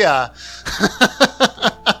idea.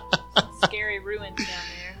 scary ruins down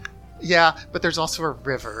there. Yeah, but there's also a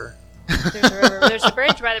river. There's a river. There's a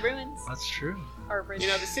bridge by the ruins. That's true. Or a bridge. You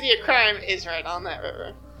know, the city of crime is right on that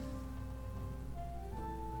river.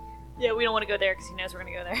 Yeah, we don't want to go there because he knows we're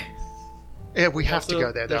going to go there. Yeah, we have to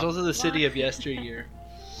go there, There's though. also the city of yesteryear.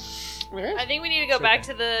 Where? I think we need to go back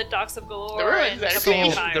to the Docks of Galore. The ruins, and that the are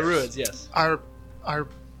vampires. The ruins, yes.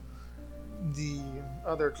 The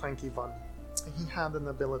other clanky one, he had an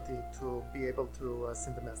ability to be able to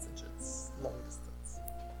send the messages long distance.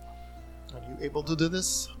 Are you able to do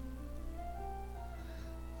this?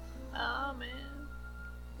 Oh, man.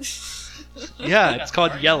 Yeah, it's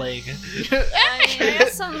called yelling. I got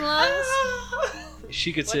some lungs.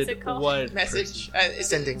 She could What's send it called? one Message.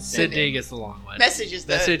 Sending. Sending is the long one. Message is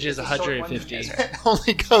the Message is the short one. 150. That's right. It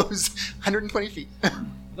only goes 120 feet.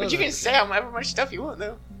 But you can say however much stuff you want,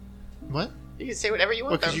 though. What? You can say whatever you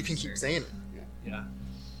Well, want. because though. you can keep saying it. Yeah.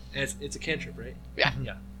 And it's a cantrip, right? Yeah.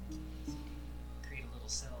 Yeah. Create a little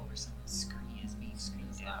cell where someone screams, me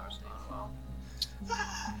screams out.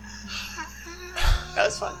 That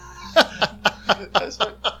was fun. That was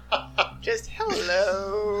fun. Just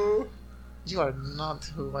hello. You are not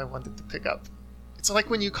who I wanted to pick up. It's like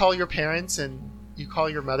when you call your parents and you call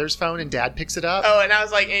your mother's phone and dad picks it up. Oh, and I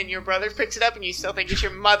was like, and your brother picks it up, and you still think it's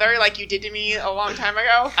your mother, like you did to me a long time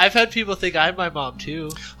ago. I've had people think I'm my mom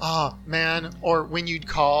too. Oh, man. Or when you'd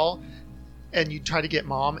call and you'd try to get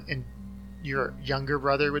mom and your younger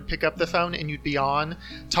brother would pick up the phone and you'd be on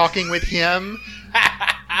talking with him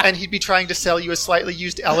and he'd be trying to sell you a slightly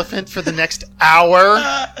used elephant for the next hour.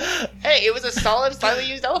 Hey, it was a solid, slightly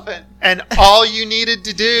used elephant. And all you needed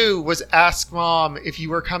to do was ask mom if you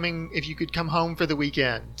could come home for the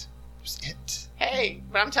weekend. That was it. Hey,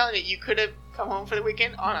 but I'm telling you, you could have come home for the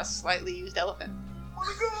weekend on a slightly used elephant.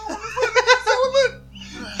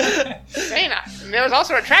 Saying that. And there was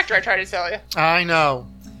also a tractor I tried to sell you. I know.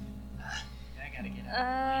 I gotta get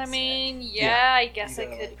I mean, yeah, I guess I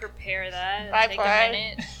could prepare that. Bye, Take bye. a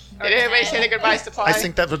minute. or Did everybody 10. say their goodbyes to Ply? I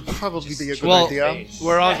think that would probably be a good Well, idea.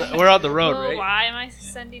 we're on the road, Well, right? why am I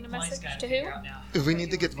sending a message to who? We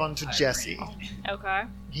need to get one to Jesse. Okay.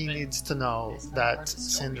 He needs to know that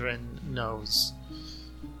Sindrin knows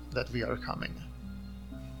that we are coming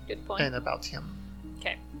Good point. and about him.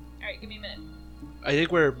 Okay. Alright, give me a minute. I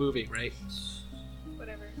think we're moving, right?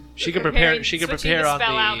 Whatever. She can prepare. She can Switching prepare the on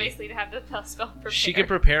spell out the. basically to have the spell prepare. She can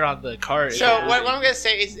prepare on the cart. So what I'm gonna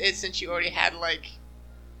say is since you already had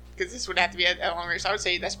because this would have to be a longer, so I would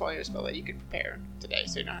say that's probably a spell that you could prepare today.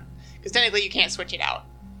 So you're not, because technically you can't switch it out.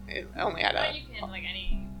 It only had But a you can, like,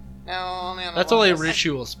 any... no, only on the That's one only list.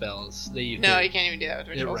 ritual spells that you. No, can, you can't even do that with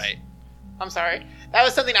You're rituals. right. I'm sorry. That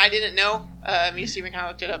was something I didn't know. Me and Steven kind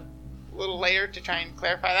of looked it up a little later to try and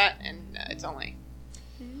clarify that, and it's only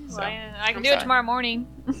Well, I can I'm do sorry. it tomorrow morning.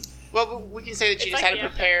 Well, we can say that you It's just like had it the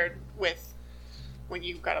prepared with when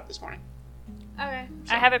you got up this morning. Okay.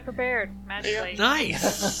 I have it prepared magically.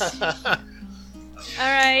 Nice. All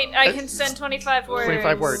right. I can send 25 words.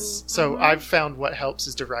 25 words. So I've found what helps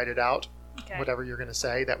is to write it out, Okay. whatever you're going to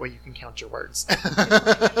say. That way you can count your words.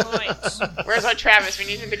 Points. Where's our Travis? We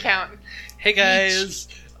need him to count. Hey guys,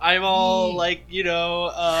 I'm all like,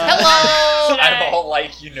 Hello. I'm all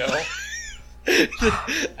like,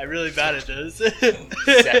 I'm really bad at this.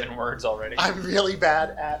 7 words already. I'm really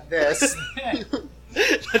bad at this.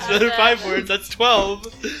 That's another 5 words. That's 12.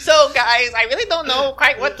 So, guys, I really don't know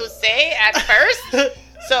quite what to say at first.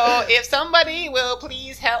 So, if somebody will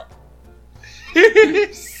please help.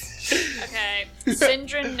 Okay.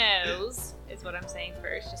 Syndra knows is what I'm saying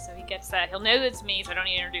first, just so he gets that. He'll know it's me, so I don't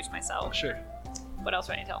need to introduce myself. Sure. What else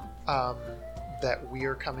do I need to tell him? That we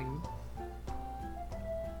are coming.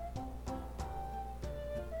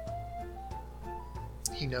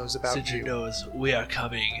 He knows about Since you. you knows we are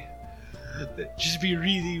coming, just be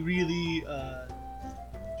really, really.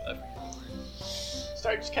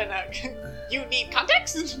 Start just kind of. You need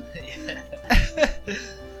context?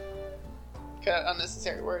 Kind of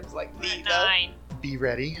unnecessary words like need, though. 9. Be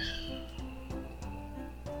ready.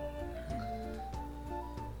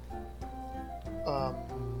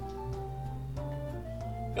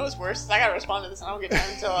 You know what's worse? Is I gotta respond to this and I don't get time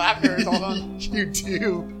until after it's all done. You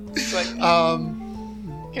do. It's like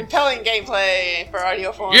compelling gameplay for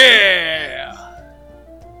audio form. Yeah.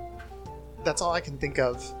 That's all I can think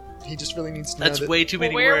of. He just really needs to know That's that. way too Well,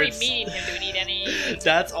 many where words. are we meeting him? Do we need any?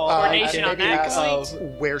 That's all I Coordination can on think that ask of.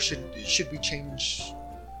 where should we change?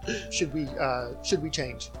 Should we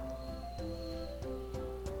change?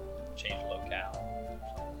 Change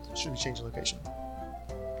locale. Should we change the location?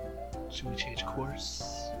 Should we change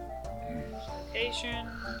course? Location.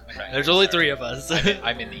 There's only 3 of us.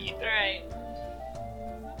 I'm in the ether. All right.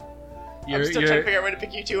 I'm still trying to figure out where to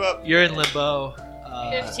pick you two up. You're in limbo.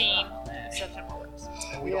 15. Exception more words.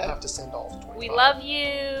 And we don't have to send all 25. We love you.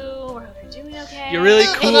 We're doing okay. You're really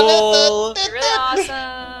cool. You're really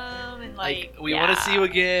awesome. And Like, like, we yeah. want to see you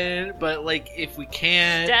again, but like, if we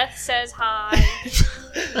can't, Death says hi.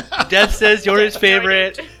 Death says you're his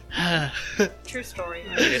favorite. True story.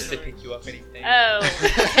 Just to pick you up anything. Oh,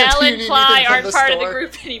 Kel You and need Ply anything from aren't the part of the store?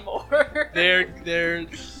 group anymore. they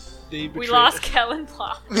We betrayed lost us. Kel and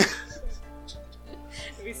Ply.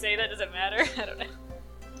 If we say that, does it matter? I don't know.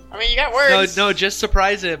 I mean, you got words. No, just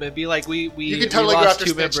surprise him and be like, we You can totally we go lost after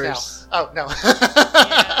 2 Snitch members. now. Oh no.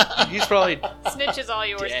 Yeah. He's probably Snitch is all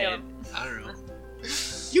yours, kill dead. him. I don't know.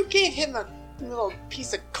 You gave him a little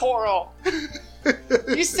piece of coral.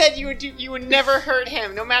 You said you would never hurt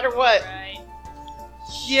him, no matter what. Right.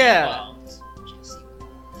 Yeah. Well,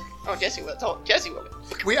 Oh, Jesse will. Jesse will.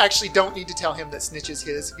 We actually don't need to tell him that Snitch is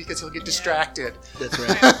his because he'll get distracted. That's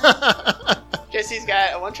right. Jesse's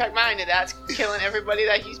got a one-track mind, and that's killing everybody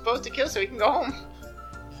that he's supposed to kill so he can go home.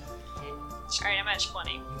 Alright, I'm at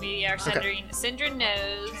 20. We are sending. Syndra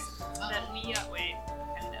knows that we are. Wait,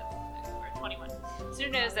 I kind of know. We're at 21.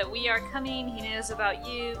 Syndra knows that we are coming. He knows about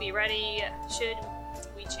you. Be ready. Should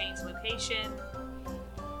we change location?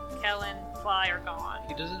 Kellen, Fly are gone.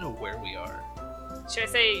 He doesn't know where we are. Should I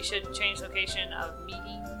say you should change location of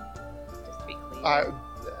meeting? Just to be clear.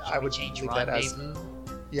 I would change leave that as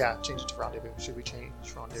rendezvous. change it to rendezvous. Should we change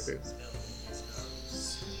rendezvous?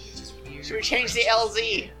 Should we change the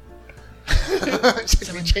LZ?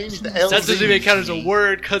 Should we change the LZ? That doesn't even count as a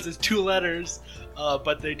word because it's 2 letters,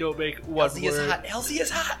 but they don't make one LZ word. is hot. LZ is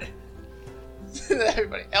hot.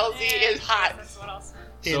 Everybody, LZ is hot. That's what else.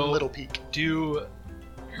 in So- Little Peak. Do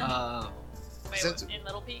Wait, Since- what, in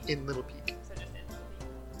Little Peak? In Little Peak. So just in Little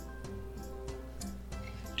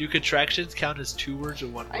Peak. do contractions count as 2 words or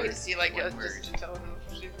 1 I need to word? see like One just word. tell him.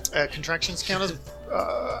 Contractions count as.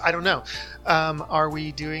 I don't know. Are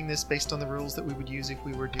we doing this based on the rules that we would use if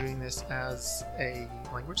we were doing this as a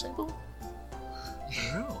language sample?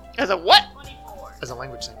 I don't know. As a what? 24. As a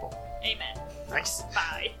language sample. Amen. Nice.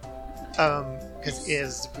 Bye. Because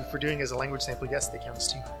if we're doing it as a language sample, yes, they count as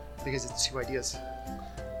 2 because it's 2 ideas.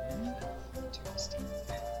 Interesting.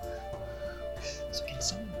 So can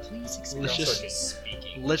someone please explain? Let's You're also just- just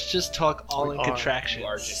speaking. Let's just talk all We in are. contractions. You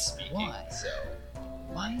are just speaking. Why? So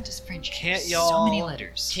Why does French Can't have y'all- so many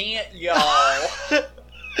letters? can't y'all?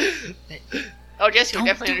 Oh, Jesse would Don't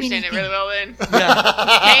definitely do understand it really well then.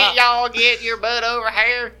 Yeah. Can't y'all get your butt over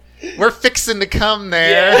here? We're fixing to come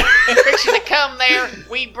there. Friction to come there.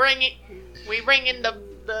 We bring in the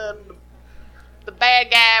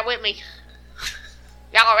bad guy with me.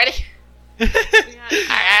 Y'all ready? Alright.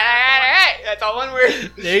 That's all one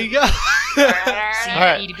word. There you go. Alright. See All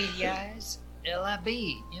right. your itty bitty eyes?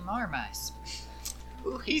 LIB, Mice.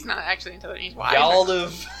 Ooh, he's not actually intelligent. He's wise. Y'all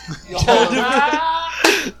have.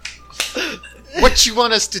 What you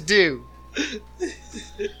want us to do?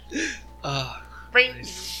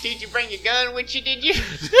 Did you bring your gun with you, did you?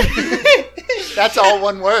 That's all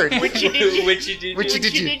one word. Which you did you? Which you did. Which you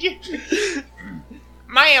did you? Did you?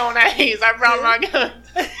 My own eyes, I brought my gun.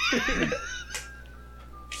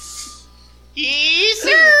 Yes,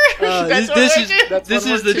 sir. That's what this I is do. this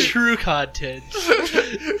one is the word, too. true content.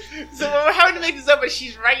 So we're having to make this up, but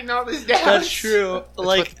she's writing all this down. That's true. That's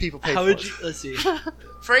like, what the people pay how for. would you? Let's see.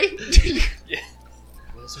 Free?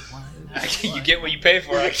 Was a one. You get what you pay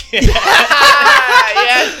for. I can't.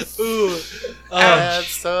 Yes. Ooh.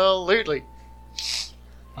 Absolutely.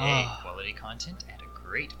 Hey, quality content at a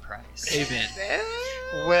great price. Amen.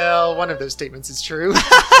 Well, one of those statements is true.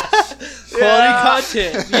 Quality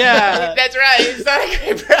content. Yeah. That's right. It's not a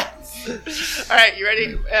great price. All right, you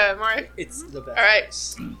ready, Mari? It's the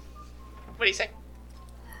best. All right. What do you say?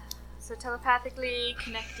 So telepathically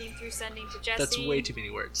connecting through sending to Jesse. That's way too many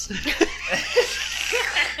words. And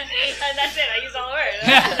that's it. I used all the words.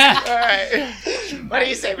 All right. What do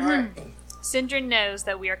you say, Mari? Sindrin knows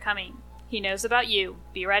that we are coming. He knows about you.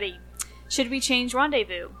 Be ready. Should we change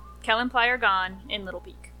rendezvous? Kel and Ply are gone in Little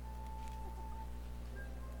Peak.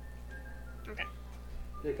 Okay.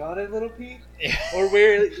 They're gone at Little Peak? Or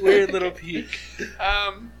where at Little Peak?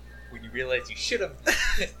 When you realize you should have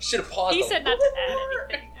paused. He the- said not to add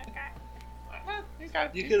anything. Okay.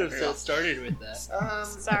 You could have started with that.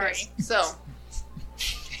 Sorry. Okay, so,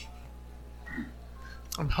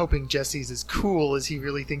 I'm hoping Jesse's as cool as he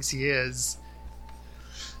really thinks he is.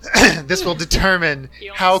 This will determine He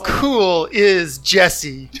almost how said- cool is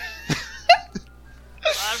Jesse. A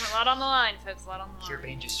lot on the line, folks. A lot on the Your line.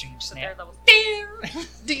 range of stream So they're snap. levels.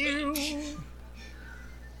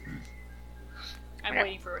 I'm Okay.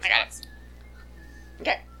 waiting for a I got it. response.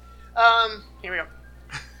 okay. Here we go.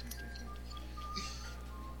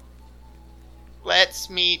 Let's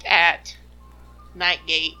meet at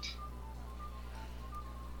Nightgate.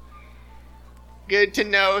 Good to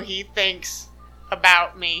know he thinks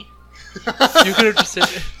about me. You could have just said.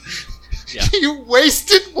 Yeah. You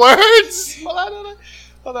wasted words.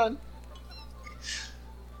 Hold on.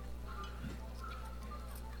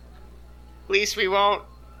 At least we won't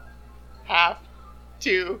have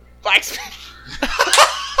to blacksmith.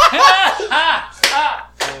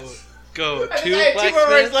 Go I to had 2 more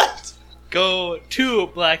words blacksmith. left. Go to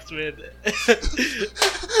blacksmith.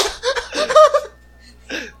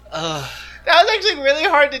 That was actually really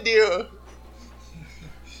hard to do.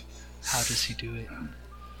 How does he do it?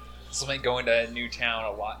 This will make going to a new town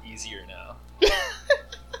a lot easier now. I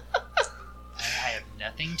have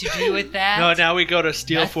nothing to do with that. No, now we go to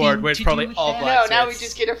Steelford, Nothing where it's to probably do with all that. No, blacksmiths. now we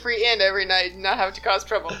just get a free inn every night and not have to cause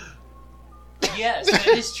trouble. Yes, that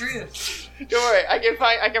is true. Don't worry, I can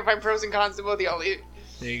find pros and cons to both y'all.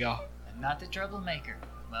 There you go. I'm not the troublemaker.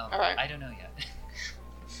 Well, All right. I don't know yet.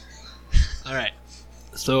 All right.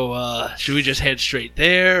 So, should we just head straight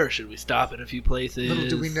there, or should we stop at a few places? Little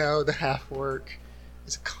do we know, the half-orc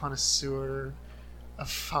is a connoisseur of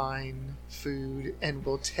fine food and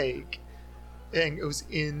will take and goes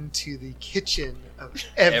into the kitchen of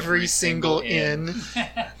every single inn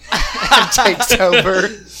and takes over.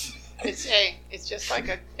 It's just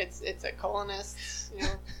like it's a colonist's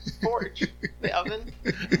forge, the oven.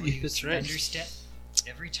 That's right. Understand?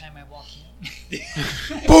 Every time I walk in.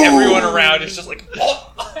 Everyone around is just like,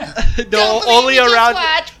 oh! No, only around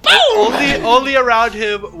only around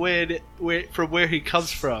him when from where he comes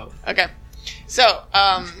from. Okay, so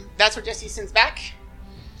that's where Jesse sends back.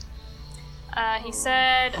 He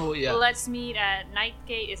said, Oh, yeah. let's meet at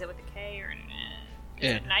Nightgate. Is it with a K or an N?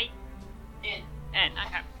 Is it N. Night? N.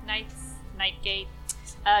 Okay. Nightgate.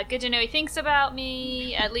 Good to know he thinks about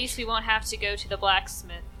me. At least we won't have to go to the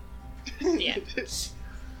blacksmith. The end.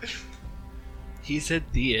 He said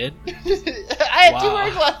the end. I had 2 Wow.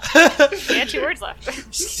 words left. He had 2 words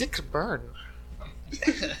left. Sick burn.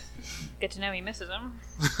 Good to know he misses him.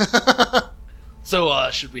 So,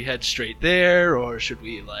 should we head straight there, or should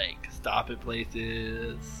we stop at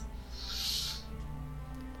places?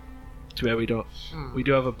 Too bad we don't. We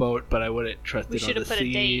do have a boat, but I wouldn't trust We it on should the have put a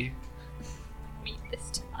sea. date. Meet this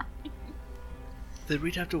time. Then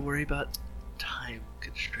we'd have to worry about time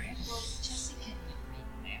constraints. Well, Jesse can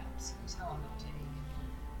read maps. Here's how long it'll take.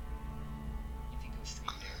 If you go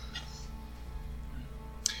straight there.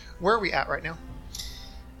 Where are we at right now?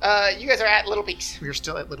 You guys are at Little Peaks. We are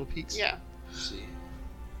still at Little Peaks. Yeah, Let's see.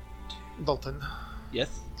 Dalton,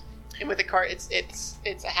 Yes. and with the cart, it's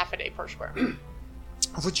a half a day per square.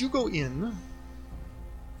 would you go in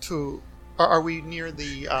to Are we near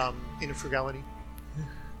the Inn of Frugality?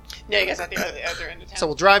 No, you guys are at the other end of town. So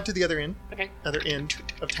we'll drive to the other inn. Okay. Other end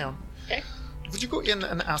of town. Okay. Would you go in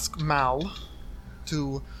and ask Mal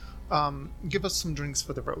to give us some drinks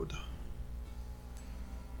for the road?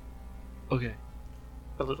 Okay.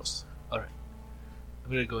 Saludos. Alright.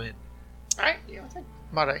 I'm gonna go in. Alright, you go inside.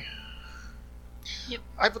 Mare. Yep.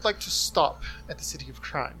 I would like to stop at the City of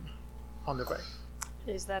Crime on the way.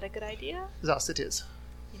 Is that a good idea? Thus it is.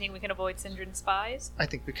 You think we can avoid Syndron spies? I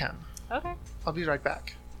think we can. Okay. I'll be right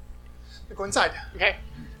back. Go inside. Okay.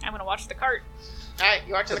 I'm gonna watch the cart. Alright,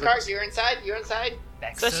 you are to the cart. You're inside. You're inside.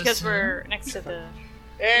 Back Especially so because soon? we're next to the.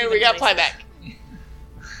 And we got places. playback.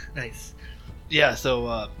 Nice. Yeah,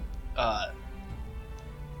 so,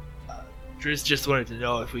 Driz just wanted to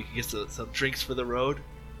know if we could get some drinks for the road.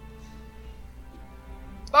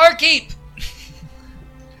 Barkeep!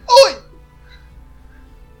 Oi!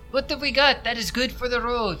 What have we got that is good for the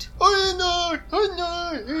road?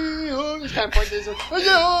 Just kind of point this way.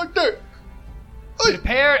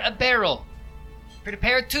 Prepare a barrel.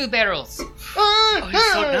 Prepare 2 barrels. Oh,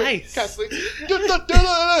 he's so nice. Kind of sleeps.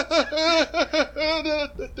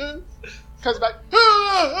 Comes back.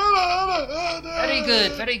 Very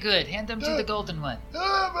good, very good. Hand them to the golden one.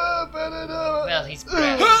 Well, he's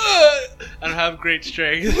proud. I don't have great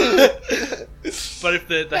strength. But if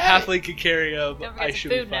the halfling can carry him, Don't forget I the should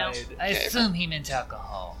be food now. fine. I assume he meant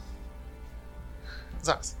alcohol.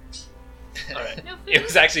 Zaz. Alright. No food. It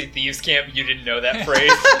was actually Thieves Camp. You didn't know that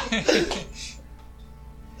phrase.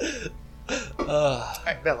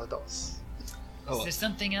 Belados. Is there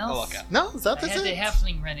something I'll else? walk out. No, that I is had the it.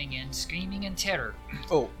 halfling running in, screaming in terror.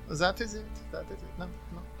 Oh, That is it. That is it. No.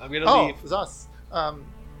 I'm gonna Oh, leave. Zaz. I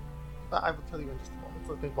will tell you in just a moment.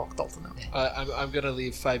 Let me walk Dalton out. I'm gonna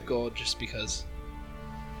leave 5 gold just because.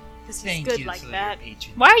 Because he's Thank good you like for that. your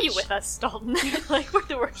patronage. Why are you with us, Dalton? Like, we're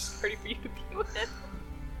the worst party for you to be with.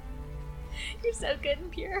 You're so good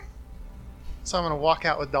and pure. So I'm going to walk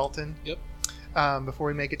out with Dalton. Yep. Before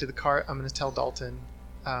we make it to the cart, I'm going to tell Dalton,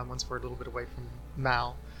 once we're a little bit away from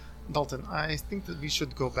Mal, Dalton, I think that we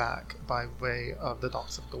should go back by way of the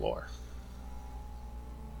docks of Galore.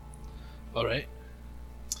 Alright.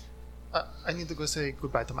 I need to go say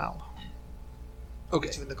goodbye to Mal. Okay.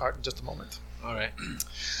 Get you in the cart in just a moment. Alright.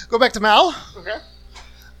 Go back to Mal. Okay.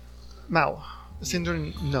 Mal,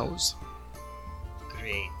 Syndron knows.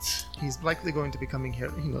 Great. He's likely going to be coming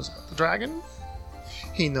here. He knows about the dragon.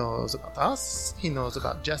 He knows about us. He knows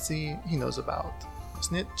about Jesse. He knows about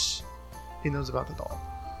Snitch. He knows about it all.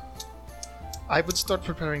 I would start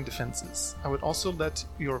preparing defenses. I would also let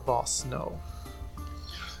your boss know.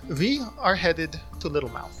 We are headed to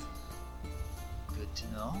Littlemouth. Good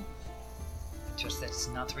to know. I trust that's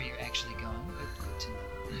not where you're actually going, but good to know.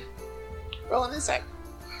 Roll an insight.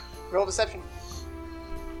 Roll deception.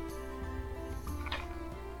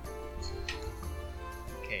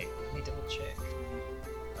 Okay, let me double check.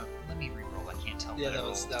 Let me re-roll. I can't tell. Yeah, what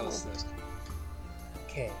I that rolled. was.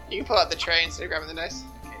 Okay. You can pull out the tray instead of grabbing the dice.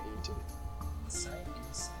 Okay. Insight.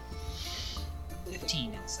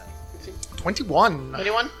 15 insight. 21.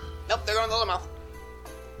 21? Nope, they're going to Littlemouth.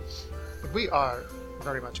 We are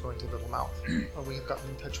very much going to Littlemouth. We have gotten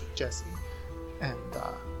in touch with Jesse and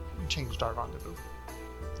changed our rendezvous.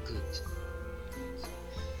 Good.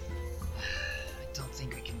 I don't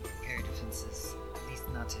think we can prepare defenses. At least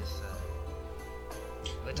not if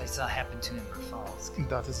what I saw happen to Ember Falls.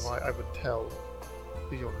 That is why I would tell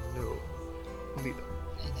your new leader.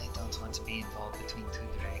 And I don't want to be involved between 2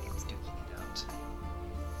 dragons duking it out.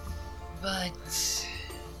 But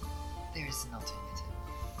there is an alternative.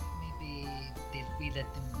 Maybe we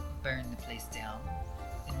let them burn the place down,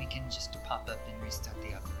 and we can just pop up and restart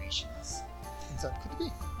the operations. That could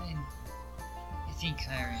be. I think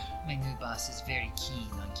my new boss is very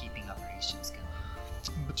keen on keeping operations going.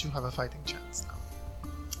 But you have a fighting chance now.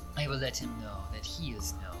 I will let him know that he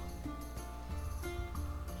is known.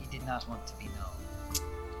 He did not want to be known.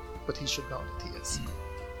 But he should know that he is.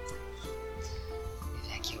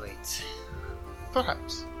 Evacuate.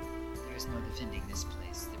 Perhaps. There is no defending this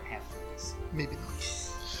place. They're halflings. Maybe not.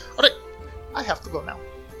 Alright. I have to go now.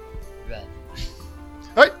 Run.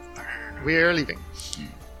 Alright. We're leaving.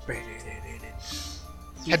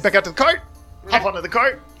 Head back out to the cart. Hop onto the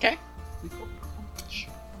cart. Okay.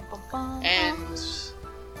 Bum, And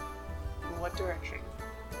what direction?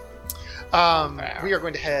 We are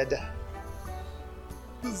going to head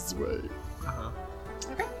this way.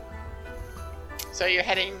 Okay. So you're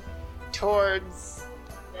heading towards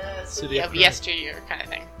the City city of of Crime. yesteryear kind of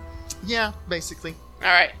thing. Yeah, basically. All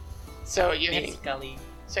right. So you're heading. Scully.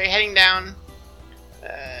 So you're heading down,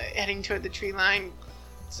 heading toward the tree line.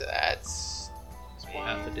 So that's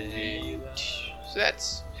half a day. So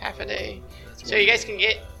that's half a day. That's So you guys can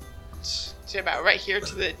get to about right here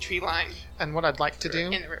to the tree line And what I'd like to do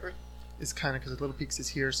in the river. is kind of, because Little Peaks is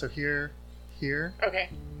here, so here. Okay.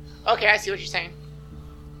 Okay, I see what you're saying.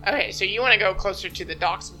 Okay, so you want to go closer to the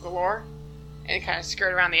docks of Galore and kind of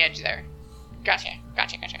skirt around the edge there. Gotcha.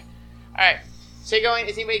 Alright. So you're going,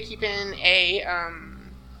 is anybody keeping a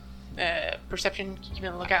perception? Keeping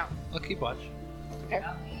a lookout? I'll keep watch. Okay.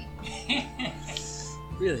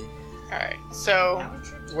 Really? Alright, so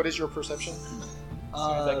What is your perception?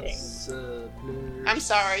 I'm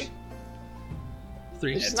sorry.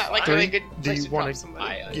 3. This is not like a Three? really good Do place you to want drop to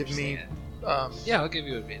somebody. give me Yeah, I'll give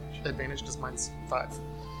you advantage. advantage? Because mine's 5.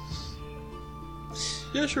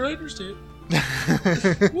 Yeah, sure, I understand.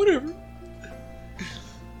 Whatever.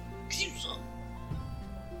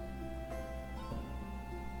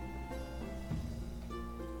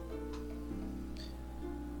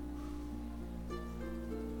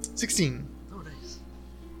 $16. Oh, nice.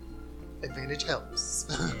 Advantage helps.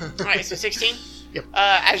 Alright, so 16? Yep.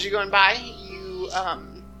 As you're going by, you,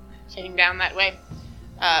 heading down that way,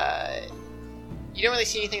 you don't really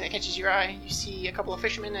see anything that catches your eye. You see a couple of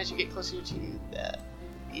fishermen as you get closer to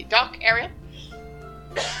the dock area.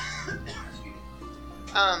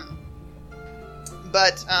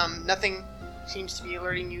 But nothing seems to be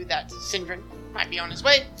alerting you that Sindrin might be on his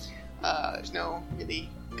way. There's no really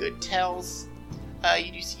good tells.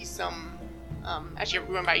 You do see some, as you're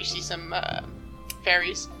going by, you see some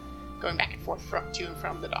ferries going back and forth to and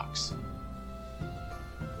from the docks.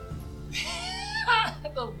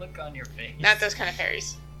 The look on your face. Not those kind of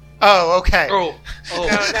ferries. Oh, okay. Oh. No,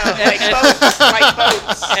 like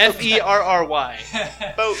boats. Ferry.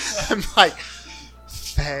 Boats. I'm like,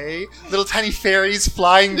 Faye? Little tiny fairies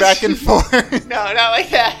flying back and forth. No, not like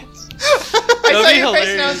that. I saw be your face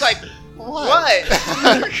and I was like, what?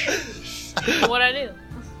 What I do?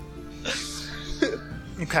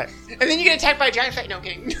 Okay. And then you get attacked by a giant no, I'm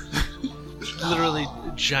kidding. Literally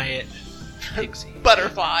giant pixie.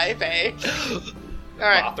 Butterfly, Faye.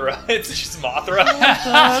 Alright. Mothra. It's just Mothra.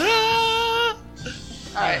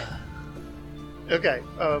 Alright. Okay.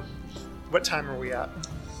 What time are we at?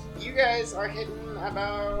 You guys are hitting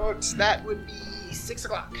about, that would be 6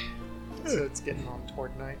 o'clock. So it's getting on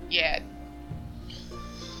toward night. Yeah.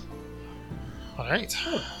 Alright.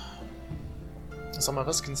 Some of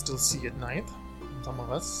us can still see at night. Some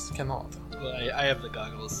of us cannot. Well, I have the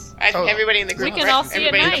goggles. I think Oh. everybody in the group, We can all see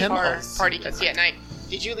at everybody night. in the We can car, all see party at can see at night.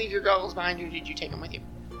 Did you leave your goggles behind or did you take them with you?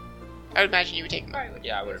 I would imagine you would take them.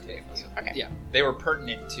 Yeah, I would have taken those. Okay. Yeah, they were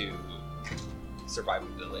pertinent to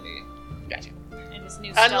survivability. Gotcha. And this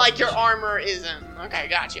new Unlike stealth your mission. armor isn't. Okay,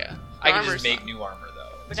 gotcha. I Your can armor's just make fine. new armor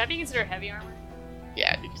though. Would that be considered heavy armor?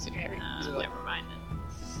 Yeah, it'd be considered heavy. Never mind then.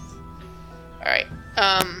 Alright.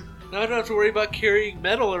 Now I don't have to worry about carrying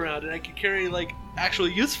metal around, and I can carry like actual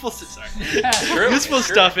useful stuff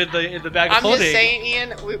in the bag of I'm holding. just saying,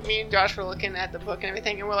 Ian, me and Josh were looking at the book and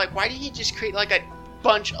everything, and we're like, why did he just create like a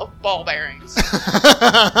bunch of ball bearings?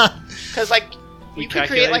 Because like We you could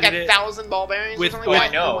create like calculated it 1,000 ball bearings. with, or with something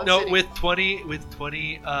like that in one no sitting. with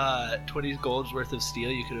 20 gold's worth of steel,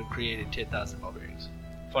 you could have created 10,000 ball bearings.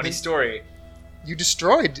 Funny story. You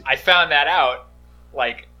destroyed. I found that out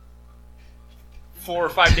like 4 or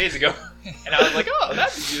 5 days ago, and I was like, "Oh,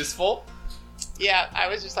 that's useful." Yeah, I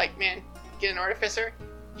was just like, man, get an artificer,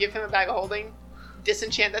 give him a bag of holding,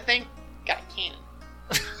 disenchant the thing, got a cannon.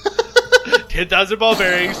 10,000 ball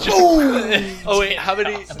bearings. Just oh wait, how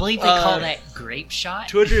many? I believe they call that grape shot.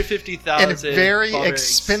 250,000. And a very ball bearings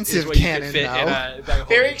expensive is what you could cannon, fit in though. a bag of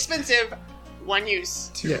Very holding. expensive, one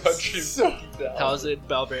use. Yes. 1,000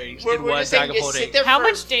 ball bearings We're in one just bag saying, of you holding. sit there How for,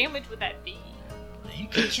 much damage would that be? You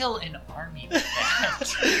could kill an army with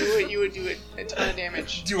that. you would do a ton of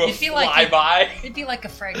damage. Do a You feel like flyby. It'd be like a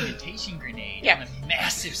fragmentation grenade Yeah. on a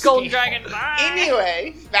massive Golden scale. Dragon, bye!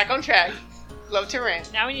 Anyway, back on track. Love to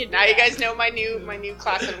rant. Now we need to Now do you that. guys know my new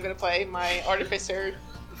class that I'm gonna play, my artificer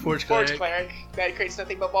Forge forge cleric. cleric that creates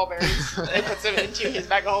nothing but ball bearings and puts them into his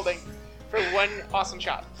bag of holding for one awesome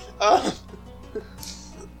shot.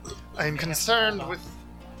 I'm concerned with.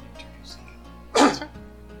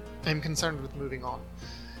 I'm concerned with moving on.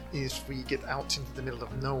 If we get out into the middle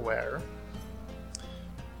of nowhere,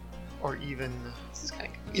 or even This is kind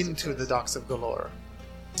of confusing into for the us. docks of Galore,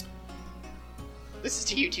 This is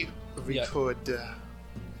to you two. we Yeah. could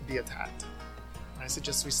be attacked. I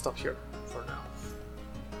suggest we stop here for now.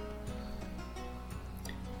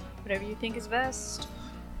 Whatever you think is best.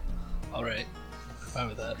 All right, fine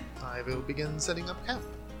with that. I will begin setting up camp.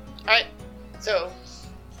 Alright, so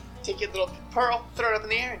take your little pearl, throw it up in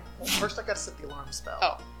the air. Well, first I gotta set the alarm spell.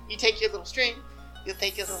 Oh, you take your little string, you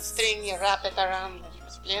take your little string, you wrap it around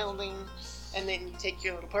this building, and then you take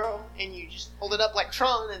your little pearl and you just hold it up like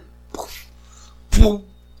Tron and poof.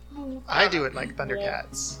 I do it like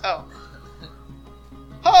Thundercats. Oh.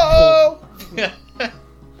 Oh! Like,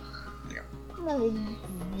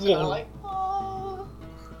 oh.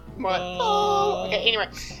 More like, oh. Okay, anyway.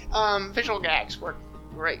 Visual gags work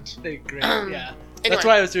great. They're great. Yeah. Anyway. That's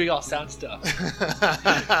why I was doing all sound stuff.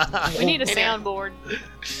 We need a Anyway. soundboard.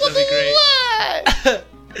 That'd be great.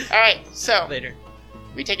 Alright, so Later.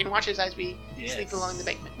 we taking watches as we Yes. sleep along the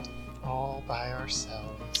basement. All by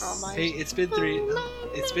ourselves. Oh my. Hey, it's been three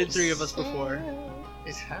of us before.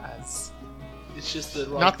 It has. It's just the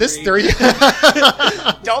wrong Not this three. 3.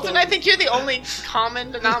 Dalton, I think you're the only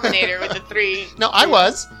common denominator with the 3. No, I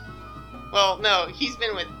was. Well, no, he's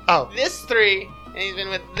been with Oh. this 3, and he's been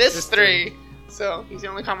with this This 3. So he's the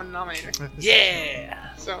only common denominator.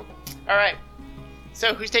 Yeah. So, alright.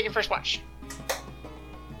 So who's taking first watch?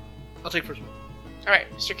 I'll take first one. Alright,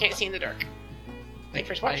 Mr. Can't See in the Dark. Take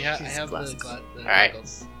first I watch. have Jesus the glasses. the Alright.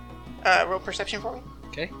 goggles. Roll perception for me.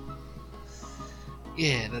 Okay.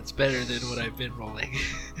 Yeah, that's better than what I've been rolling.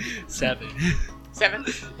 7. 7.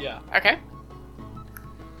 Yeah. Okay.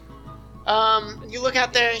 You look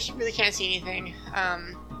out there, you really can't see anything.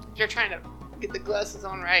 You're trying to get the glasses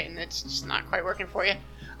on right, and it's just not quite working for you.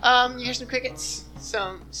 You hear some crickets,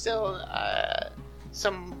 some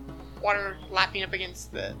water lapping up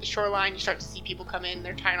against the shoreline. You start to see people come in.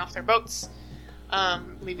 They're tying off their boats,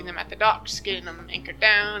 leaving them at the docks, getting them anchored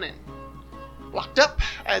down and locked up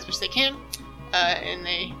as best they can, and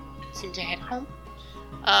they seem to head home.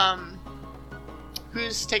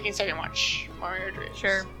 Who's taking second watch? Mario or Driz?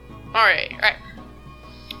 Sure. Alright, right.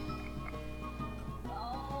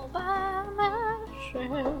 All by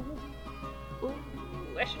myself. Ooh,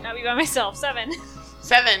 I should not be by myself. 7.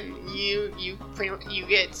 7. You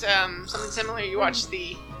get something similar. You watch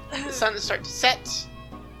the sun start to set.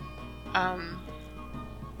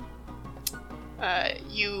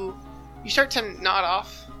 You start to nod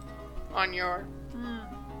off on your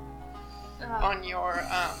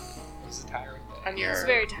This is tiring. It's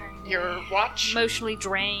very tiring. your watch. Emotionally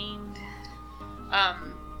drained.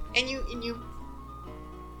 And you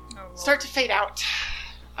Oh, start to fade out.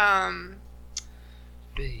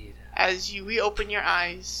 Fade. As you reopen your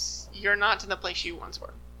eyes, you're not in the place you once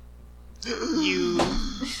were.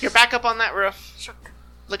 You're back up on that roof,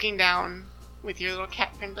 looking down with your little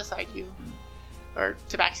cat friend beside you, or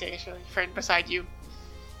Tabaxi, I guess, really, friend beside you.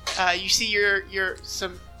 You see your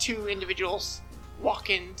some 2 individuals walk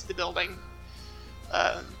into the building.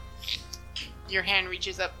 Your hand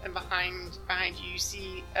reaches up, and behind you, you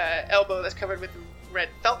see elbow that's covered with red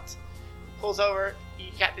felt. Pulls over.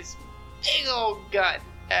 You got this big old gun.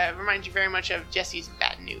 Reminds you very much of Jesse's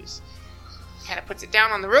Bad News. Kind of puts it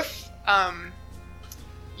down on the roof.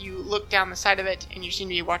 You look down the side of it, and you seem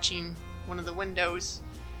to be watching one of the windows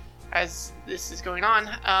as this is going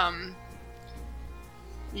on.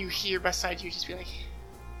 You hear beside you just be like,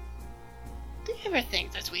 "Do you ever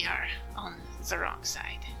think that we are on the wrong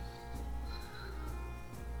side?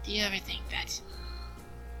 Do you ever think that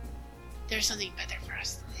there's something better for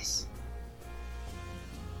us than this?"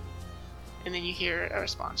 And then you hear a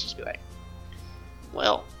response just be like,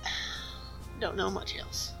 "Well, don't know much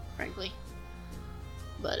else, frankly.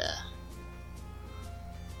 But,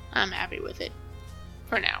 I'm happy with it.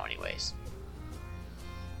 For now, anyways."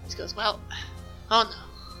 He goes, "Well, oh no.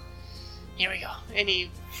 Here we go." And you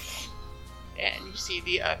see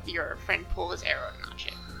your friend pull his arrow and notch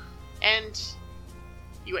it. And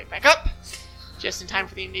you wake back up, just in time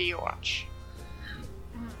for the end of your watch.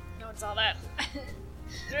 No, it's all that.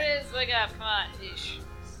 Driz, wake up. Come on. Yeesh.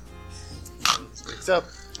 Wakes up.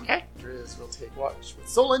 Okay? Driz will take watch with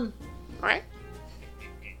Solon. Alright.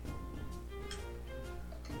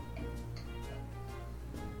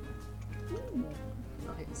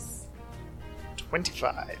 Nice.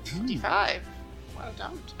 25. 55. Well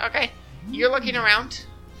done. Okay. You're looking around,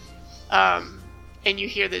 and you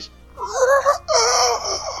hear this.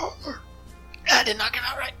 I did not get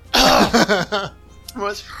out right.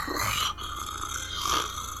 Was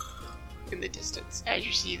in the distance as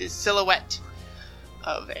you see this silhouette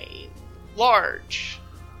of a large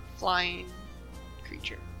flying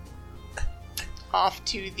creature off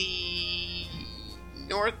to the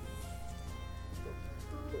north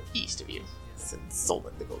east of you. Send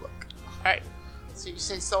Solon to go look. Alright, so you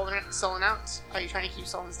send Solon out. Are you trying to keep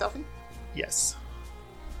Solon stealthy? Yes.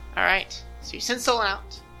 Alright, so you send Solon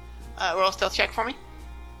out. Roll a stealth check for me.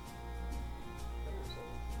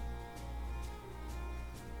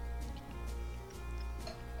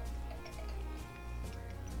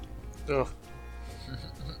 Ugh.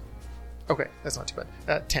 Okay, that's not too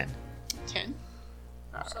bad. 10. 10.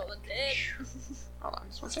 Solon dead. Hold on,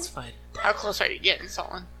 just one That's second. fine. How close are you getting,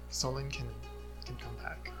 Solon? Solon can come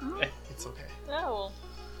back. It's okay. Oh.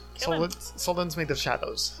 Kill him. Solon's made of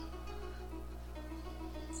shadows.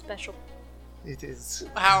 Special. It is.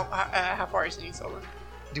 How far are you sending Solon?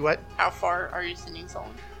 Do what? How far are you sending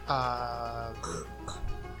Solon? I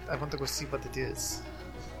want to go see what it is.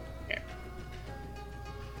 Okay.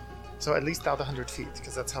 So at least out 100 feet,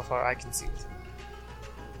 because that's how far I can see it.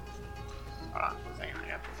 Hold on one second, I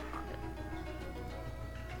got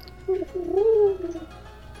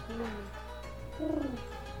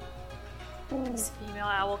this This female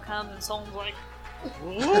owl comes and Solon's like, gets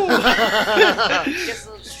a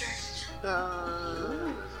little distracted.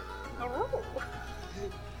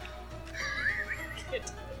 Good.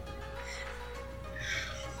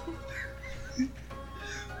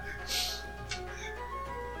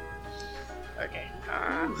 Okay.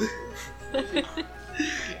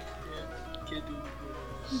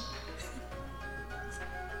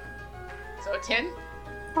 So a 10?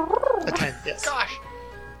 A 10, yes. Gosh.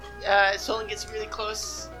 Solon gets really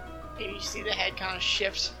close, and you see the head kind of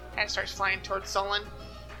shift and it starts flying towards Solon,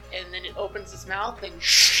 and then it opens its mouth and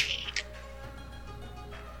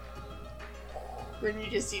then you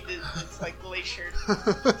just see this like glaciered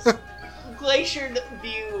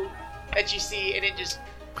view that you see, and it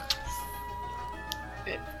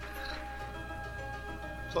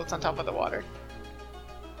floats on top of the water.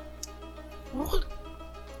 And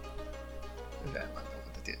then I know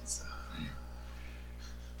what it is.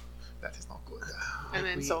 That is not good. And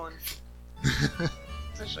then Solon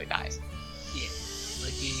essentially dies. Yeah.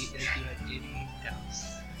 Like you had any doubts.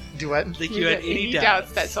 Do what? Like you had any doubts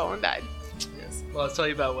doubts. that Solon died. Yes. Well, I'll tell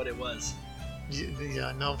you about what it was. Yeah,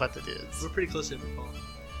 I know what it is. We're pretty close to Everfall.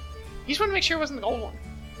 You just want to make sure it wasn't the gold one.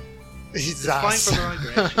 He's flying from the wrong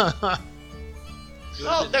direction.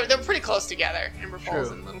 Well, they're pretty close together. Ember Falls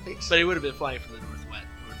True. and Little Peaks. But it would have been flying from the northwest.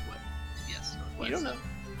 Yes, northwest. You don't know.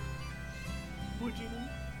 Would you know?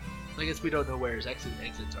 I guess we don't know where his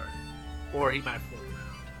exits are. Or he might float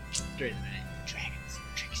around during the night. Dragons,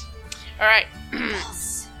 tricks. All right.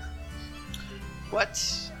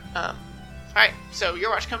 What? All right. So your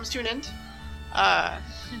watch comes to an end. And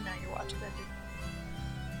now your watch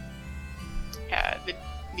ended.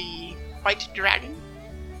 The white dragon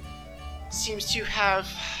seems to have.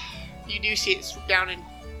 You do see it swoop down and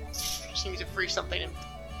seems to free something and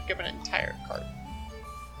pick up an entire cart.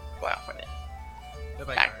 Fly off with it.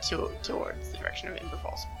 Bye-bye, Back Garth. towards the direction of Ember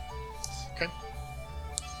Falls. Okay.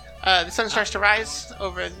 The sun starts to rise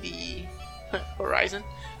over the horizon,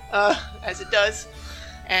 as it does,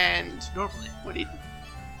 and Normally. what do you?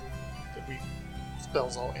 We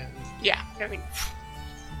spells all end. Yeah, everything.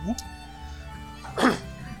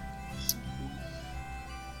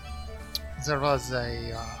 There was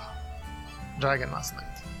a dragon last night.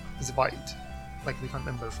 It's white, like we from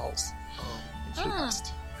Ember Falls. It flew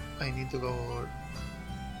past. I need to go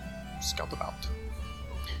scout about.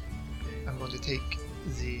 I'm going to take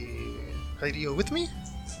the radio with me.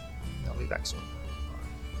 I'll be back soon.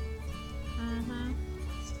 Mm-hmm.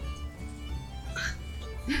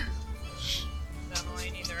 Not only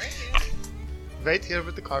you need the radio. Right here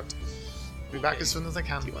with the cart. Be back as soon as I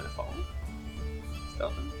can. Do you want to follow?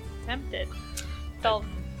 Stealth him? Tempted. Dalton.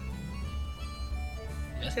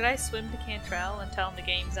 Yes? Should I swim to Cantrell and tell him the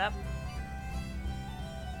game's up?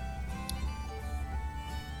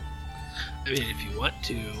 I mean, if you want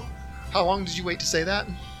to. How long did you wait to say that?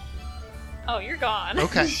 Oh, you're gone.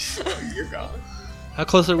 Okay. You're gone. How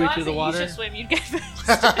close are we Well, to the You water? should swim. You'd get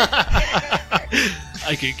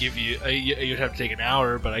I could give you. You'd have to take an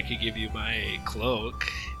hour, but I could give you my cloak.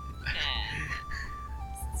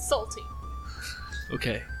 salty.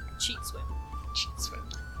 Okay. Cheat swim. Swim.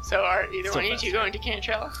 So are either Still one of you two faster. going to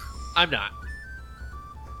Cantrell? I'm not.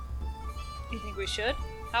 You think we should?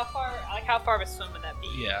 How far? Like, how far of a swim would that be?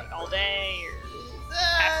 Yeah. Like, all day or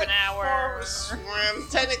half an hour? Swim.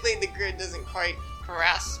 Technically, the grid doesn't quite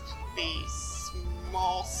grasp the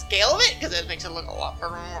small scale of it because it makes it look a lot bigger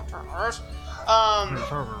than ours.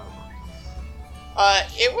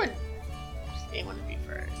 It wouldn't be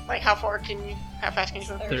for like how far can you? How fast can you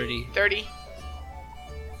swim? 30. 30.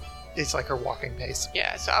 It's like her walking pace.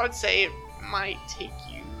 Yeah. So I would say it might take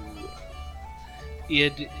you. Yeah,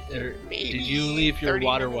 Maybe did you leave your 30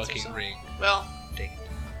 water minutes or walking so? ring? Well, Take it.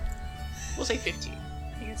 we'll say 15.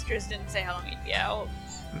 I guess Driz didn't say how long he'd be out.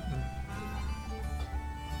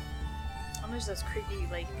 There's those creepy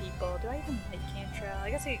lake people. Do I even like Cantrell? I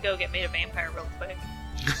guess I could go get made a vampire real quick.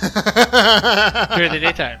 During the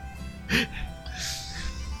daytime.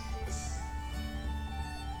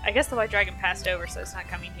 I guess the white dragon passed over, so it's not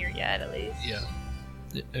coming here yet, at least. Yeah.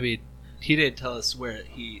 I mean, he didn't tell us where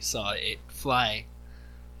he saw it fly.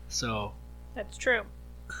 So, That's true.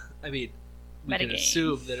 I mean, we can Metagame.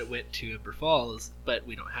 assume that it went to Ember Falls, but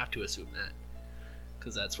we don't have to assume that.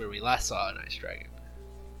 Because that's where we last saw an ice dragon.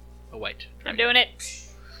 A white I'm dragon. doing it.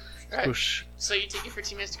 Alright, Whoosh. so you take your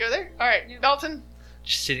 15 minutes to go there? Alright, Dalton.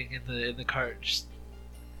 Just sitting in the cart, just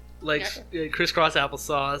like crisscross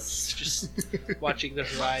applesauce, just watching the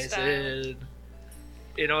horizon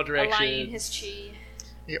in all Aligning directions. his chi.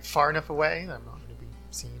 You get far enough away that I'm not going to be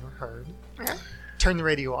seen or heard. Okay. Turn the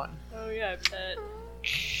radio on. Oh, yeah, I bet.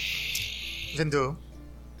 Vindu.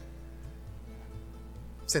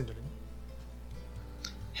 Sindri.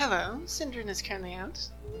 Hello, Syndrin is currently out.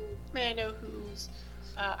 May I know who's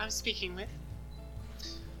I'm speaking with?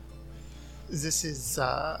 This is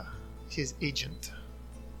his agent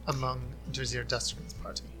among Drazir Dustman's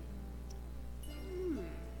party.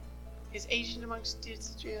 His agent amongst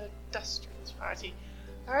Drazir Dustman's party.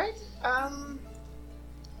 Alright, I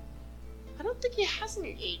don't think he has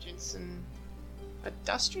any agents in a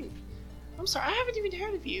Dustrin. I'm sorry, I haven't even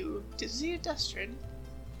heard of you. Drazir Dustrin.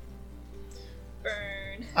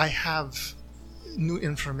 Burn. I have new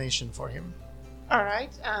information for him.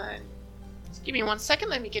 Alright, just give me 1 second,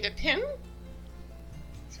 let me get a pen.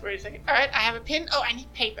 Just wait a second. Alright, I have a pen. Oh, I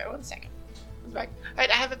need paper. 1 second. Alright, I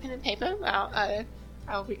have a pen and paper.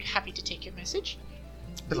 I'll be happy to take your message.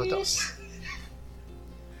 Pilatos.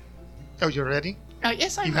 Oh, you're ready?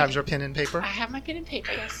 Yes, I'm You ready. have your pen and paper? I have my pen and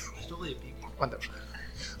paper, yes. Wonderful.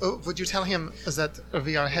 Oh, would you tell him that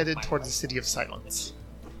we are headed toward the City of Silence?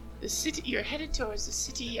 The city, you're headed towards the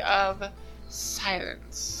City of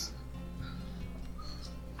Silence.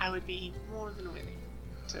 I would be more than willing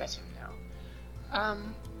to let him know.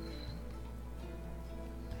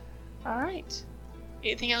 Alright.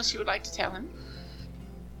 Anything else you would like to tell him?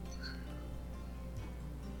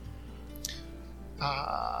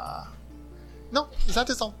 No, that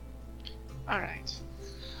is all. Alright.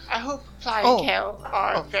 I hope Ply Oh. and Kel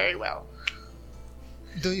are Oh. very well.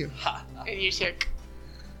 Do you? And you hear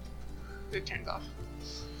it turns off.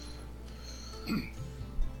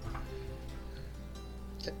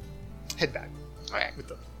 Head back. Alright. With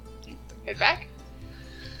the Head back.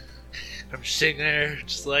 I'm just sitting there,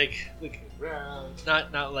 just like looking around.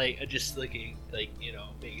 Not like just looking, like, you know,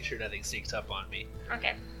 making sure nothing sneaks up on me.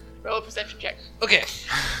 Okay. Roll a perception check. Okay,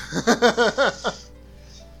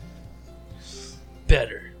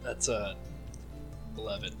 better. That's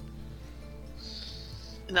 11.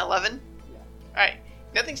 An 11? Alright.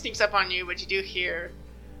 Nothing sneaks up on you, but you do hear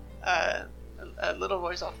a little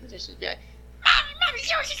voice off in the distance be like, Mommy,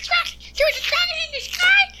 there was a dragon! There was a dragon in the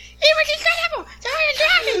sky! It was incredible! There was a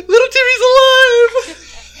dragon! Little Timmy's alive!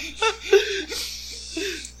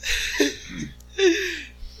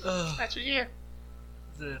 Oh, That's what you hear.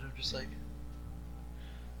 then I'm just like,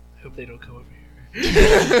 I hope they don't come over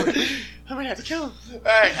here. I'm gonna have to kill him.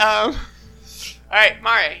 Alright,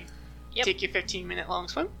 Mare. Yep. Take your 15-minute long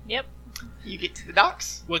swim. Yep. You get to the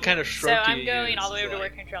docks. What kind of So shrub do I'm you going use? all the way over to where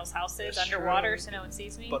Like, Cantrell's house is, a underwater, shrub, so no one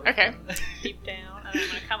sees me. Okay. Deep down. And I'm going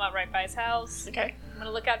to come up right by his house. Okay. I'm going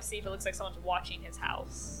to look out to see if it looks like someone's watching his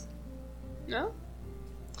house. No?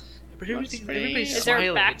 But everything- pretty- everybody's Is there a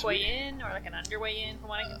smiling. back It's way weird. in, or like an underway in from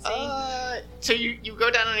what I can see? So you go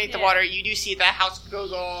down underneath the Yeah. water. You do see the house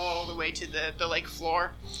goes all the way to the lake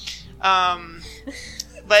floor.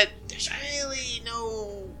 But there's really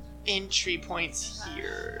no entry points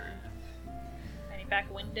here. Any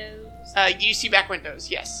back windows? You see back windows,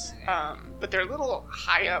 yes. But they're a little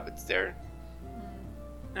high up. They're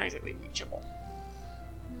not exactly reachable.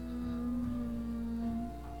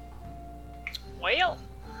 Well,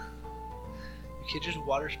 You can't just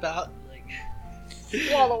water spout? Like,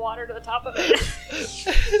 wall of water to the top of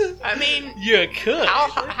it. I mean, you could. how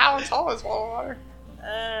tall is wall of water?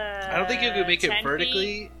 I don't think you could make it 10 feet.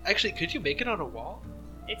 vertically. Actually, could you make it on a wall?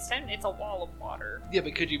 It's a wall of water. Yeah,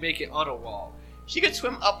 but could you make it on a wall? She could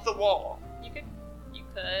swim up the wall. You could,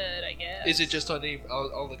 I guess. Is it just on the...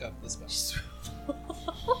 I'll look up this spell.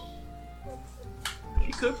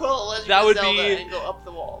 She could pull a Legend That of would Zelda be- and go up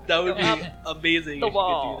the wall. That would Go be up amazing the if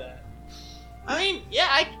wall. you could do that. I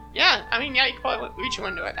mean, you could probably reach a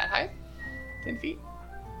window at that height. 10 feet.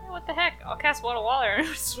 What the heck? I'll cast wall of water and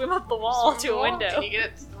swim up the wall to a window. Can you get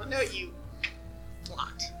it to the window? You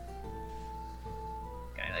blocked.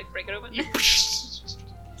 Can I like break it open? You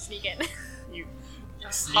Sneak in. you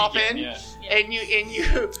hop in, Yeah. and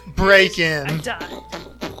you Break in. I'm done.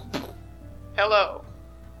 hello,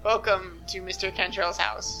 welcome to Mr. Cantrell's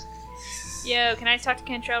house. Yo, can I talk to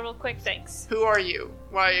Cantrell real quick? Thanks. Who are you?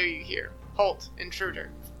 Why are you here? Holt, intruder.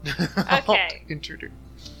 Okay. Intruder.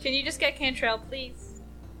 Can you just get Cantrell, please?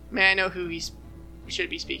 May I know who he should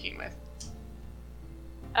be speaking with?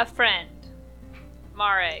 A friend.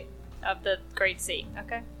 Mare of the Great Sea,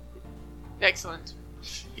 okay? Excellent.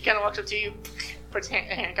 He kind of walks up to you, puts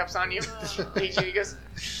handcuffs on you.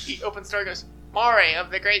 He opens the door and goes, Mare of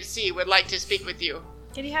the Great Sea would like to speak with you.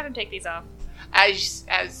 Can you have him take these off?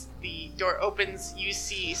 As the door opens, you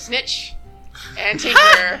see Snitch and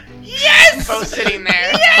Tinker both sitting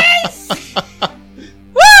there. Yes!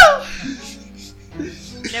 Woo!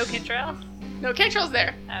 No Cantrell? No, Cantrell's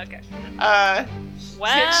there. Okay.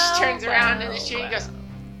 Snitch turns around in his chair and goes,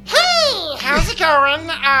 Hey, how's it going?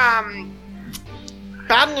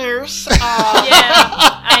 Bad news. Yeah,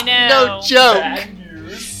 I know. No joke. Bad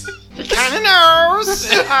news. He kind of knows.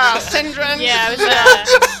 Syndrome. Yeah,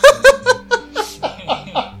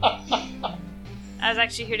 I was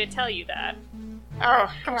actually here to tell you that.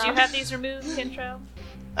 Oh, Did you have these removed, Cantrell?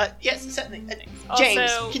 yes, certainly. Also-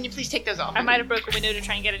 James, can you please take those off? I might have broken a window to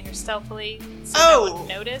try and get in here stealthily, so Oh. no one would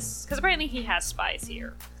notice. Because apparently he has spies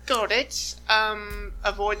here. Got it.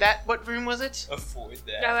 Avoid that. What room was it? Avoid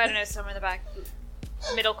Oh, that. I don't know, somewhere in the back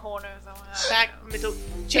middle corner. Back middle.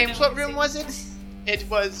 James, what room was it? It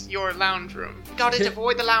was your lounge room. Got it.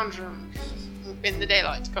 Avoid the lounge room in the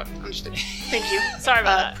daylight. Got it. Understood. Thank you. Sorry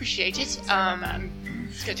about that. Appreciate it. about that.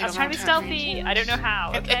 It's gonna take I was a trying to be long time for you stealthy. I don't know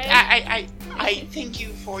how. Okay. I thank you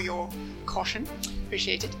for your caution.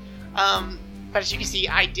 Appreciate it. But as you can see,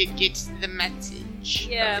 I did get the message.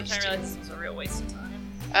 Yeah, at I'm trying least. to realize this was a real waste of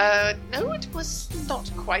time. No, it was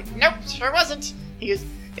not quite. Nope, sure wasn't. He goes,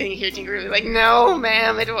 and you hear Tinker really like, no,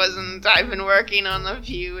 ma'am, it wasn't. I've been working on a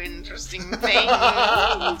few interesting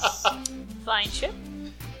things. Flying ship?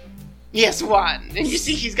 Yes, one. And you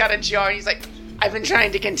see he's got a jar, and he's like, I've been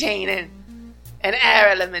trying to contain an air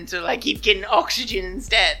elemental. I keep getting oxygen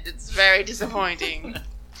instead. It's very disappointing.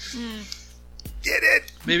 Did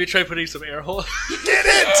it! Maybe try putting some air hole. Did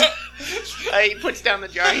it! He puts down the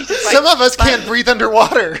jar. He's just like, Some of us can't breathe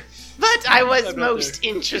underwater. But I was I'm not most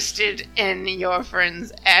interested in your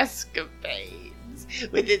friend's escapades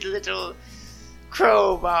with his little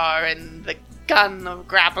crowbar and the gun of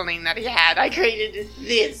grappling that he had. I created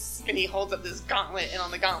this, and he holds up this gauntlet, and on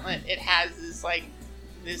the gauntlet it has this like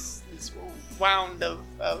this wound of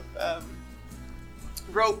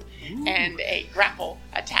rope and a grapple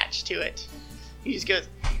attached to it. He just goes,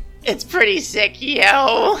 "It's pretty sick,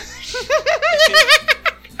 yo."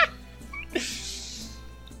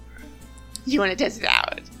 You want to test it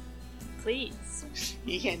out? Please.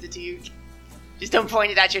 He hands it to you. Just don't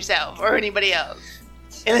point it at yourself or anybody else.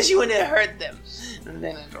 Unless you want to hurt them. And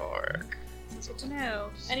then it'll work. Good to know.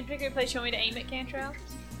 Any particular place you want me to aim at, Cantrell?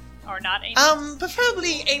 Or not aim at?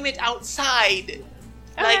 Preferably aim it outside.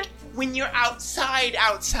 Like, when you're outside.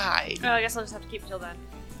 Oh, I guess I'll just have to keep it till then.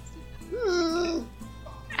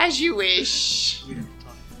 As you wish.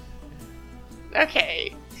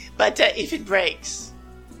 Okay. But if it breaks,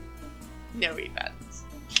 no refunds.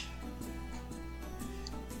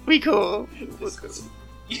 We cool. We're cool.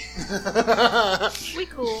 We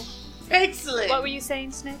cool. Excellent. What were you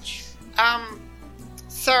saying, Snitch?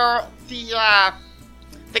 So the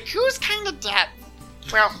crew's kind of dead.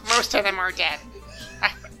 Well, most of them are dead.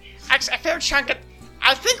 Actually, a fair chunk of.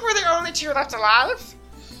 I think we're the only two left alive.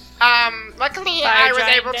 Luckily, Fire I was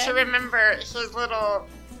giant able dead? to remember his little,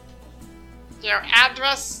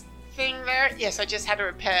 address thing there. Yes, I just had it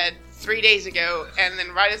repaired 3 days ago, and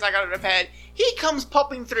then right as I got it repaired, he comes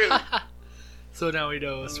popping through. So now we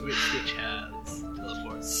know Switch has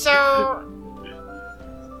teleport. So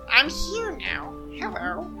I'm here now.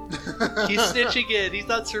 Hello. He's snitching in. He's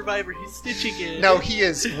not Survivor. He's snitching in. No, he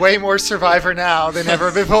is way more Survivor now than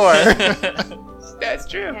ever before. That's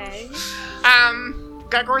true. Okay.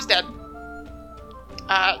 Gregor's dead.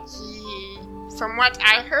 From what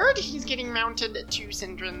I heard, he's getting mounted to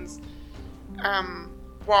Syndron's,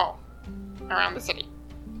 wall around the city.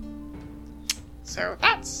 So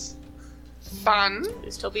that's fun.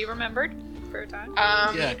 Will still be remembered for a time.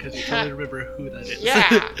 Yeah, because you totally remember who that is.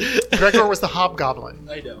 Yeah. Gregor was the hobgoblin.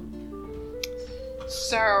 I know.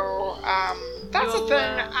 So, that's the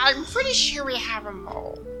thing. I'm pretty sure we have them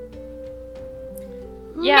all.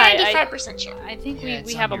 Yeah, 95% sure. I think Yeah, we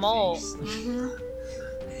it's have on them your all.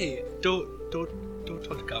 face. Hey, don't talk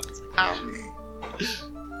to goblins like that.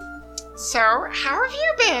 So, how have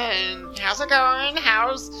you been? How's it going?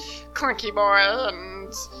 How's Clinky Boy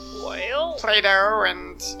and Well, Play-Doh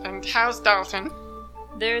and how's Dolphin?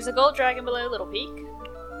 there's a gold dragon below Little Peak.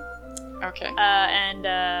 Okay. And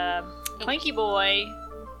Clinky Boy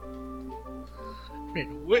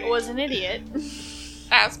Ran away. was an idiot.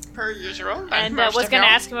 As per usual. like And most was of going to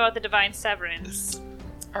y'all. ask him about the Divine Severance.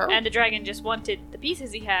 Oh. And the dragon just wanted the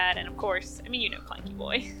pieces he had, and of course, I mean, you know Clanky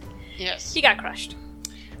Boy. Yes. He got crushed.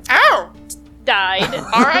 Oh! Died.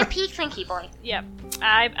 R.I.P. Clinky Boy. Yep.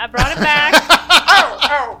 I brought him back,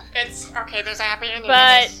 It's okay. There's a happy ending.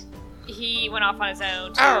 but to this. he went off on his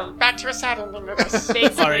own. Oh, back to a sad ending to this.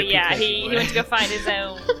 Basically, R.I.P. yeah, Clanky he Boy. went to go find his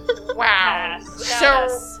own Wow. path. without So,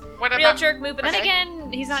 us. what Real about... jerk move, but then Okay.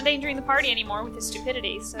 again, he's not endangering the party anymore with his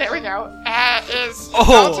stupidity. So. There we go. Is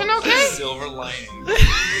Oh. Dalton okay? Silver lining.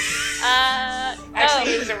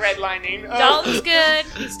 Actually, it was a red lining. Oh. Dalton's good.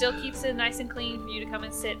 He still keeps it nice and clean for you to come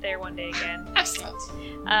and sit there one day again. Excellent.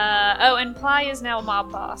 And Ply is now a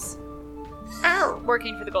mob boss, Oh.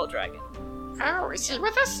 working for the Gold Dragon. Oh, is he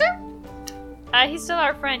with us still? He's still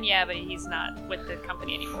our friend, yeah, but he's not with the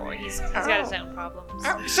company anymore. He's got his own problems.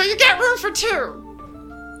 Oh, so you got room for two.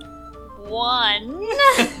 One,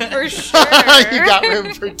 for sure. You got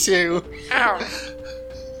room for 2. Oh.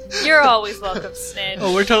 You're always welcome, Snitch.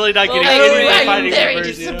 Oh, we're totally not getting Well, any I'm fighting very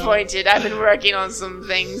members, you know? disappointed. I've been working on some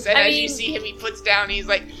things, and I as you mean- see him, he puts down. He's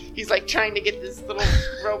like trying to get this little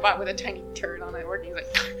robot with a tiny turd on it working. He's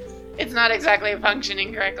like, it's not exactly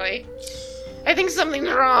functioning correctly. I think something's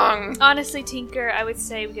wrong. Honestly, Tinker, I would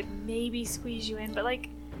say we could maybe squeeze you in, but like,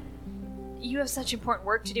 you have such important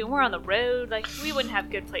work to do, and we're on the road. Like, we wouldn't have a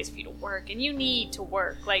good place for you to work, and you need to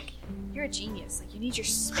work. Like, you're a genius. Like, you need your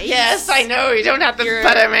space. Yes, I know. You don't have to Your-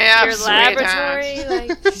 butter me up, Your sweetheart. laboratory.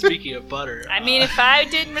 Like, Speaking of butter, I mean, if I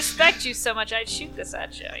didn't respect you so much, I'd shoot this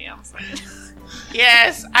at you. You know, it's like,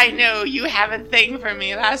 Yes, I know. You have a thing for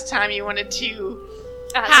me. Last time you wanted to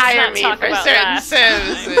let's hire not me talk for about certain last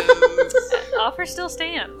time. services. Offer still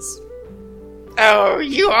stands. Oh,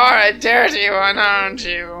 you are a dirty one, aren't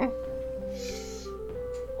you?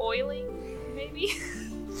 Oily, maybe.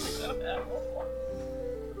 I don't know.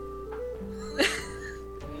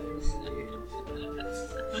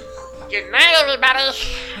 Good night, everybody.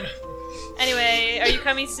 Anyway, are you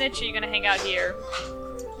coming, Snitch, or are you gonna hang out here?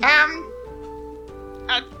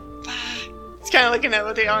 It's kind of looking at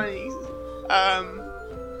what they on.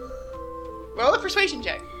 Roll a persuasion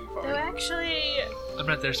check. for No, me. actually, I'm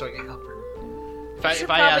not there so I can help her. I should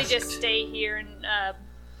probably just stay here and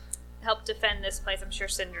help defend this place. I'm sure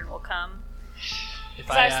Syndron will come.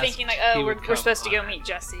 Because I was thinking, like, oh, we're supposed to go meet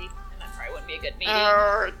Jesse, and that probably wouldn't be a good meeting.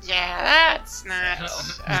 Oh, yeah, that's not.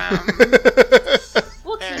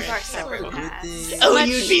 We'll keep very our separate good paths. thing. Oh, Much-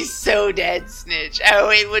 you'd be so dead, Snitch. Oh,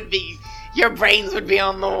 it would be. Your brains would be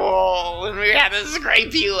on the wall, and we'd have to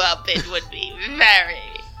scrape you up. It would be very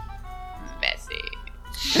messy.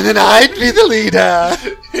 And then I'd be the leader.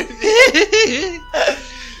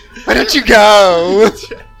 Why don't you go?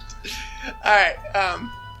 Alright,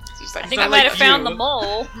 just like, I think I might have found the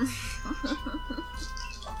mole.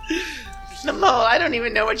 The mole. I don't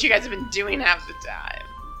even know what you guys have been doing half the time.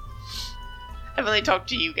 I've only talked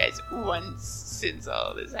to you guys once since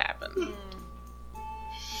all this happened.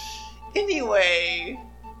 Anyway.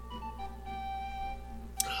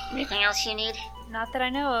 Anything else you need? Not that I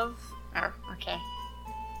know of. Oh, okay.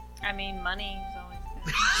 I mean, money is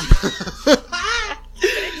always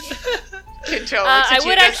Control I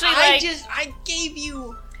would actually I like. I gave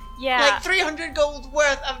you Yeah. like 300 gold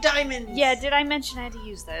worth of diamonds. Yeah, did I mention I had to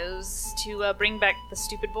use those to bring back the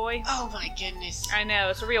stupid boy? Oh my goodness. I know,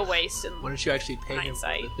 it's a real waste. And Why don't you actually pay him for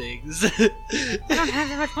Hindsight. the things? I don't have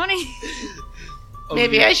that much money. Oh,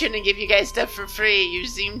 Maybe yeah. I shouldn't give you guys stuff for free. You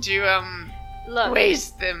seem to, Look,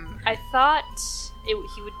 waste them. I thought he would,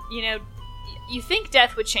 you know, you think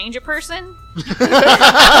death would change a person?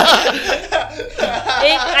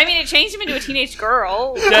 I mean, it changed him into a teenage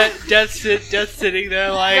girl. Death's sitting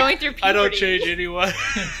there like, Going through I don't puberty. change anyone.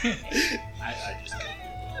 I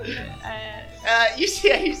just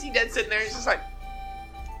You see Dead sitting there, he's just like,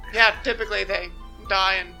 yeah, typically they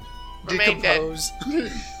die and remain Decompose.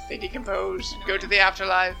 dead. They decompose, go to the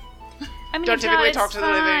afterlife. I mean, Don't it's typically not, talk it's to the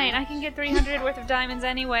living. fine. I can get 300 worth of diamonds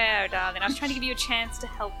anywhere, darling. I was trying to give you a chance to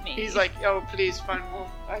help me. He's like, oh, please, fine,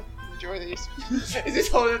 well, I enjoy these. Is this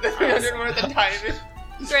holding the 300 worth of diamonds?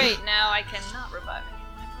 Great, now I cannot revive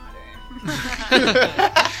any of my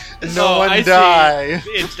daughter. No one I see. die.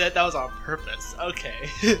 That was on purpose. Okay.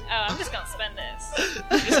 Oh, I'm just gonna spend this.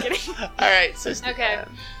 I'm just kidding. Alright, so, Okay.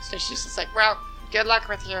 So she's just like, well, good luck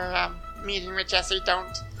with your meeting with Jesse.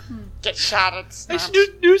 Don't get shot at. Actually,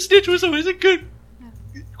 New Stitch was always a good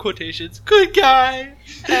quotations. Good guy.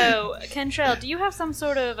 Oh, Kentrell, do you have some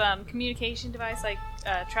sort of communication device like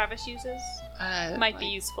Travis uses? Might be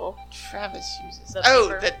useful. Travis uses. The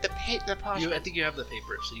Oh, paper. the parchment. I think you have the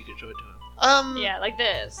paper, so you can show it to him. Yeah, like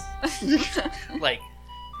this. Like,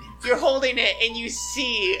 You're holding it and you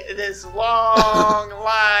see this long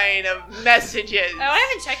line of messages. Oh, I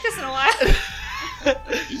haven't checked this in a while.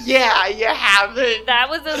 Yeah, you haven't. That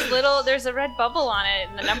was those little. There's a red bubble on it,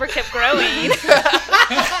 and the number kept growing.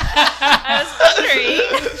 I was wondering.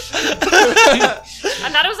 I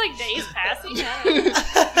thought it was like days passing.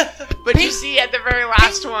 But you see, at the very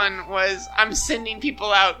last one was, I'm sending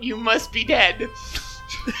people out. You must be dead.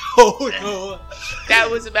 Oh no! That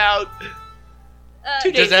was about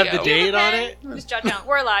 2 days Does it have ago. the date on it? Just jot down.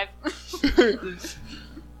 We're alive.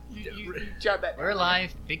 You jot that. We're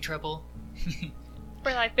alive. Big trouble.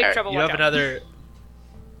 We're alive. Big trouble. You watch have out. another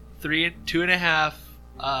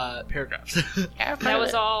 2.5 paragraphs. That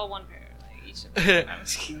was all one pair. Like each of them.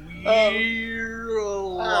 We're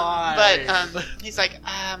alive. But he's like,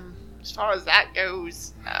 as far as that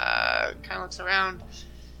goes, kind of looks around.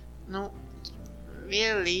 No,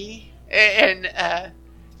 really. And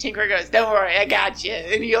Tinker goes, "Don't worry, I got you."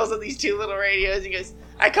 And he yells at these 2 little radios and goes,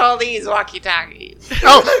 "I call these walkie-talkies."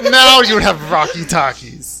 Oh, now you have Rocky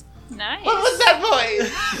Talkies. Nice. What was that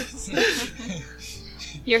voice?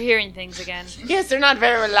 You're hearing things again. Yes, they're not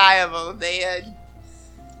very reliable. They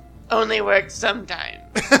only work sometimes.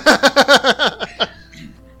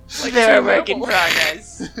 They're a work in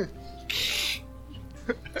progress.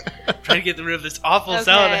 Trying to get rid of this awful sound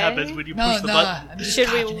that Okay. happens when you push the button. I'm just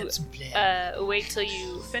Should we, cocking up some plan. Wait till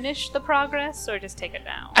you finish the progress, or just take it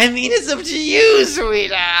down? I mean, it's up to you,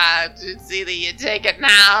 sweetheart. It's either you take it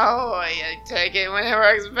now or you take it when it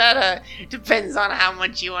works better. Depends on how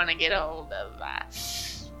much you want to get a hold of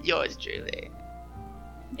yours truly.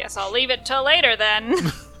 Guess I'll leave it till later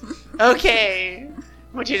then. Okay.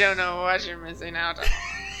 But you don't know what you're missing out on.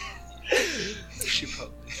 She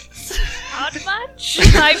probably. Not much,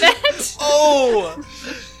 I bet. Oh!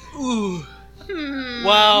 Ooh. Hmm.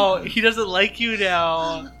 Wow, he doesn't like you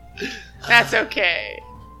now. That's okay.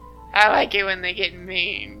 I like it when they get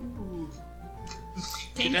mean.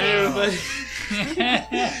 Thank Hey, you. everybody.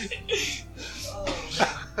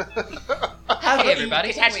 How Hey, about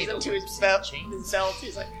everybody. he attaches Wait, them to oh, his belt. chains. His belt.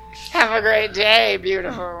 He's like, "Have a great day,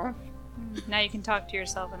 beautiful." Now you can talk to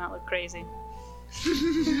yourself and not look crazy.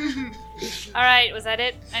 Alright, was that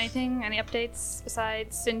it? Anything? Any updates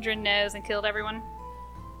besides Syndra knows and killed everyone?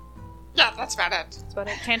 Yeah, that's about it. That's about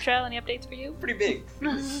it. Cantrell, any updates for you? Pretty big.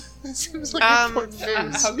 That seems like Um, important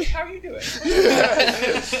news. How are you doing?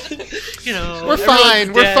 You know, We're everyone's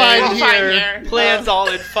fine. We're dead. fine We're fine here. here. Plans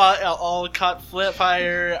all caught flip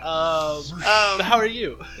fire. How are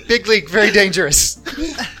you? Big leak, very dangerous.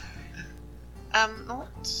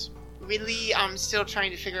 Not really. I'm still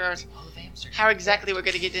trying to figure out All the vamps are how exactly we're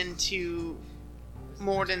going to get into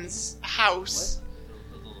Morden's house.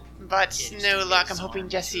 But no luck. I'm hoping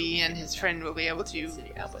Jesse and his friend will be able to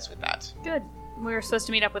help us with that. Good. We're supposed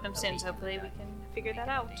to meet up with them soon, so hopefully we can figure that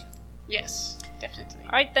out. Yes, definitely.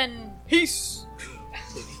 Alright then. Peace!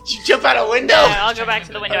 Did you jump out a window? I'll go back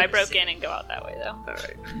to the window. I broke in and go out that way, though.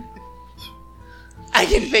 Alright. I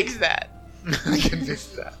can fix that. I can fix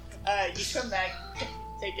that. You come back,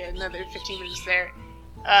 take another 15 minutes there.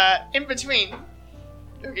 In between,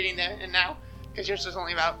 you're getting there and now, because yours was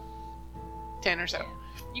only about 10 or so.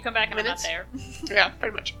 You come back and Minutes? I'm not there. Yeah,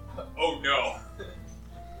 pretty much. Oh no.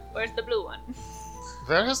 Where's the blue one?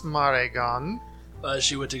 Where has Mare gone?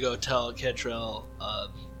 She went to go tell Cantrell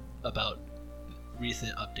about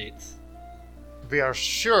recent updates. We are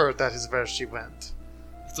sure that is where she went.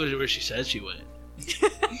 That's where she said she went.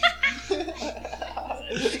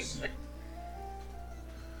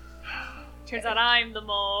 Turns out I'm the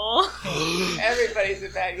mole. Everybody's a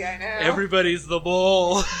bad guy now. Everybody's the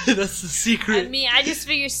mole. That's the secret. I mean, I just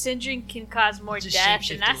figure Syndra can cause more Just death,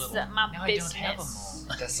 shapeshift and a that's little. my Now business. I don't have a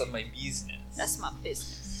mole. That's some of my business. That's my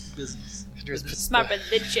business. business. Just put It's my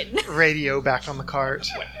religion. the radio back on the cart.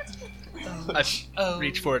 I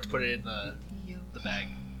reach for it to put it in the bag.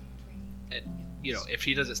 And, you know, if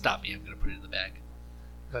she doesn't stop me, I'm going to put it in the bag.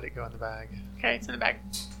 Let it go in the bag. Okay, it's in the bag.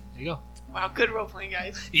 There you go. Wow, good role playing,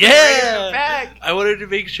 guys. Yeah! Bring it in the bag. I wanted to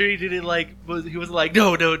make sure he didn't he wasn't like,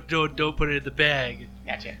 no, don't put it in the bag.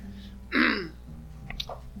 Gotcha.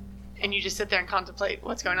 And you just sit there and contemplate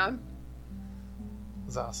what's going on?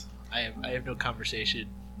 Zaz. I have no conversation.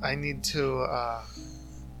 I need to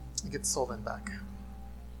get Solvin back.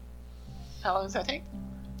 How long does that take?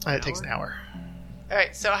 It takes an hour.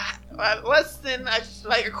 Alright, so less than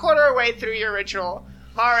a quarter way through your ritual,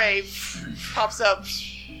 Mare pops up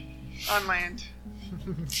on land.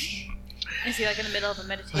 Is he like in the middle of a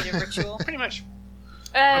meditative ritual? Pretty much.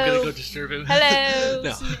 I'm going to Oh, go disturb him. hello,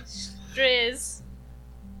 No. Driz.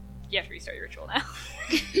 You have to restart your ritual now.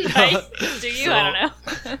 Right? Do you? I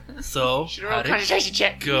don't know. So, Should roll how a did concentration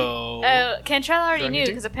check. it go? Oh, Cantrell already Do I need knew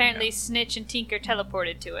to? because apparently Snitch and Tinker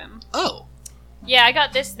teleported to him. Oh. Yeah, I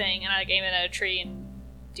got this thing and I like aim it at a tree and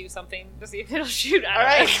do something to see if it'll shoot out. All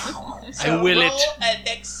right. I will roll it. At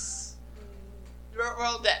Dex.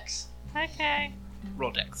 Roll Dex. Okay.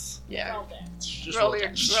 Roll dex. Yeah. Roll that. Just roll roll your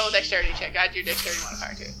dex. roll a dexterity check. Add your dexterity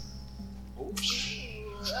modifier to it.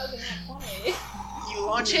 You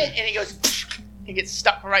launch it, and it goes. It gets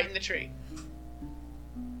stuck right in the tree.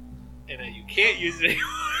 And then you can't use it anymore.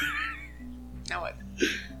 Now what?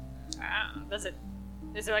 Does it?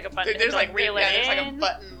 Is there like a button There's to like reel it there's in? like a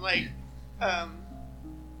button like I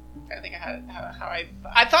think I had how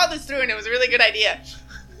I thought this through and it was a really good idea.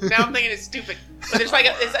 Now I'm thinking it's stupid. But there's like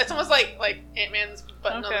it's almost like Ant-Man's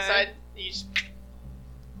button on the Okay. side. You just,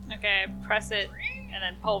 Okay, press it and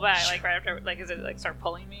then pull back. Like right after, like is it like start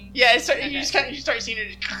pulling me? yeah, it's, Okay. you start seeing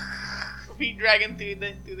it just feet dragging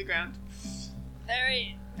through the ground.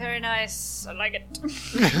 Very, very nice. I like it.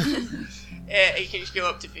 You can just go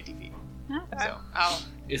up to 50 feet. Okay. So I'll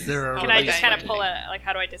Is there a Can I like just that. kind of pull it? Like,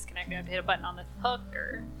 how do I disconnect? Do I have to hit a button on the hook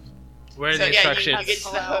or? Where are so the yeah, instructions? you get to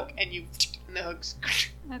Pull the out. hook and the hooks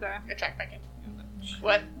Okay. attract back in.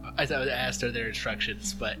 What? I thought I asked her their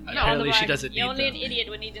instructions, but No, apparently she otherwise- doesn't need Only an them. idiot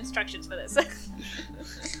would need instructions for this.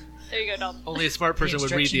 There you go, Dalton. Only a smart person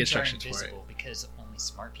would read the instructions are for it. invisible because only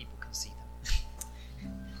smart people can see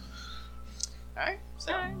them. All right.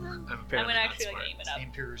 So I'm I'm gonna apparently not actually like smart. aim it up.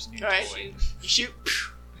 Emperor's new All right. toy. you shoot.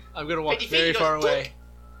 I'm gonna walk 50 feet, very he far goes, away.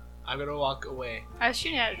 I'm gonna walk away. I was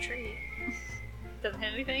shooting at a tree. Doesn't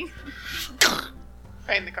hit anything.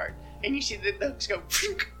 Right in the card, and you see the hooks go.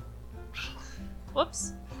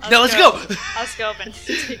 Whoops. Now let's go! I'll just go up and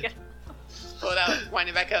take it. Pull it out, wind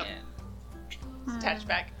it back up, Yeah. attach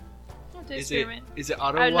back. I'll do Is it experiment.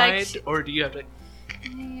 auto I'd like wind to- or do you have to?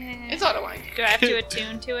 Yeah. It's auto wind. Do I have to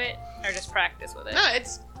attune to it or just practice with it? No,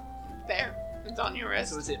 it's there. It's on your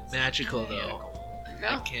wrist. So is it magical though? I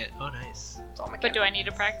No, can't. Oh, nice. it's all mechanical. But do I need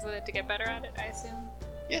to practice with it to get better at it? I assume.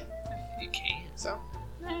 You can. So,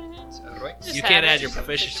 Just You have can't it. add your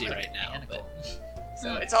proficiency right now, Mechanical.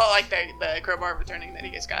 so it's all like the crowbar returning that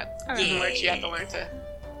he just got. Alright. Which you have to learn to.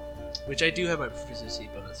 which I do have my proficiency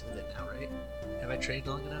bonus with it now, right? Have I trained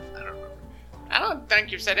long enough? I don't remember. I don't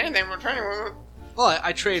think you've said anything returning. Well,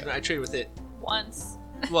 I trained with it. Once.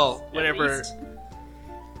 Well, At whenever. least.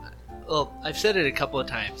 Well, I've said it a couple of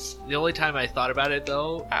times. The only time I thought about it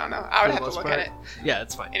though, I don't know. I would For the have to most look part. at it. yeah,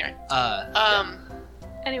 that's fine. Anyway. Yeah.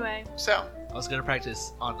 Anyway, So I was gonna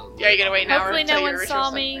practice on the. yeah, you gotta wait an hour Hopefully until no your one ritual's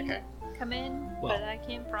saw done. me. Okay. come in, Well- but I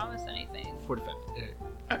can't promise anything. 45.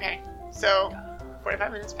 Okay. So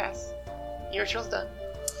 45 minutes pass. Your ritual's done.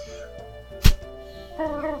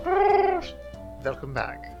 Welcome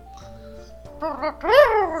back.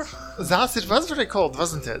 Thus, it was very cold,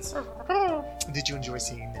 wasn't it? Did you enjoy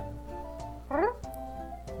seeing them?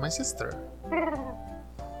 My sister.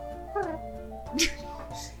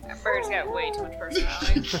 That bird's got way too much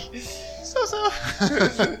personality. So.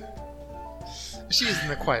 She is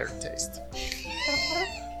an acquired taste.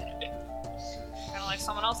 Kind of like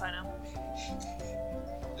someone else I know.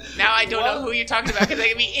 Now I don't know who you're talking about because it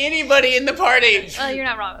could be anybody in the party. You're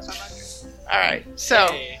not wrong. That's what I'm not. All right. So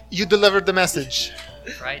You delivered the message.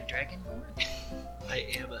 Fried dragonborn? I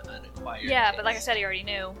am an acquired. Yeah, but like I said, he already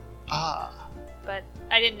knew. Ah. But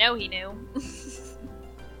I didn't know he knew.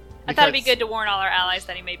 I thought it'd be Because- good to warn all our allies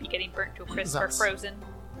that he may be getting burnt to a crisp or Thus. frozen,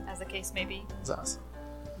 as the case may be. Thus.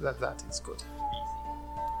 That is good.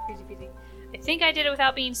 Easy peasy. I think I did it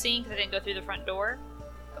without being seen because I didn't go through the front door,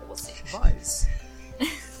 but we'll see. Wise.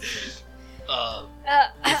 Is there a I'm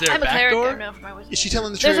a back cleric. door? I don't know for my wisdom. Is she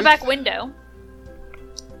telling the There's truth? a back window.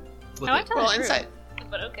 Was, No, I it, tell roll the truth, insight.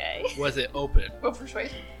 but okay. was it open? Roll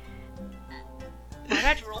persuasion. I'd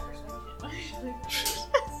have to roll persuasion.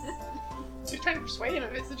 She's trying to persuade him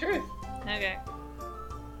if it's the truth. Okay.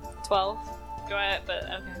 12. Go ahead, but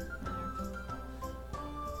okay.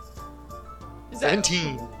 Is that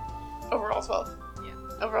 17. overall 12? Yeah.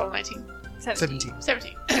 Overall 19. 17.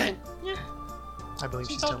 17. I believe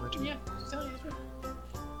she's telling the truth. Yeah, she's telling you the truth.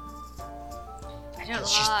 I don't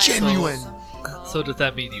She's lie. genuine. So does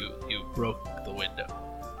that mean you broke the window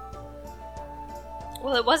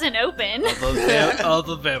Well, it wasn't open. of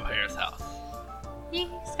the vampire's house? He's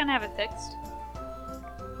gonna have it fixed.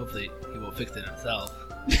 Hopefully he will fix it himself.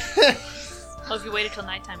 Well, if you waited till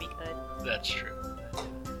nighttime, he could. That's true.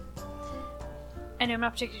 I know I'm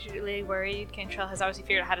not particularly worried. Cantrell has obviously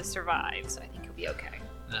figured out how to survive, so I think he'll be okay.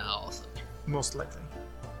 Also, Most likely.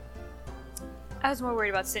 I was more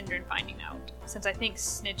worried about Syndrin finding out, since I think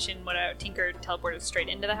Snitch and Tinker teleported straight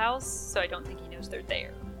into the house, so I don't think he knows they're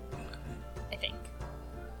there. I think.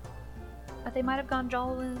 But they might have gone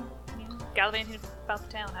jolling, gallivanting about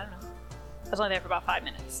the town. I don't know. I was only there for about 5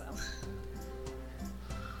 minutes, so.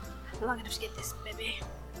 Long enough to get this, baby.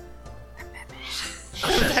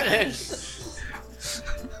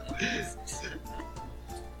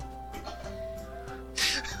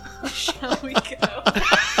 Shall we go?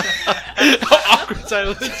 Awkward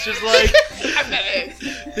silence, just like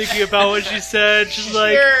thinking about what she said. Just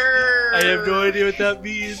like, I have no idea what that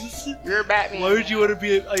means. You're Batman. Why would you want to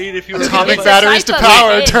be? I mean, if you were Atomic It's a batteries to type of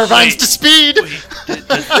power, fish. turbines to speed. Look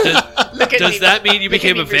at Does me. that mean you Look at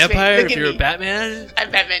became me, a Bruce Wayne. vampire Look if at you're me. a Batman?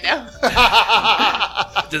 I'm Batman now.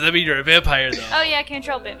 Does that mean you're a vampire though? Oh yeah,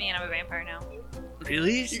 Cantrell bit me and I'm a vampire now.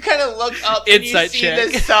 Really? You kind of look up Inside and you see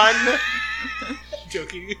check. the sun.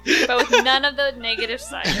 Joking. But with none of the negative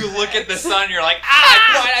sides. You look at the sun, you're like,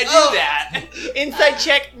 why'd I do that? Inside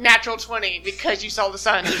check, natural 20 because you saw the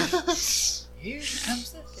sun. Here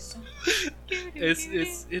comes the sun. It's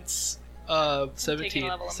Taking a 17,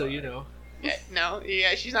 level so above you it. know.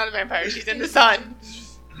 Yeah, she's not a vampire. She's in the sun.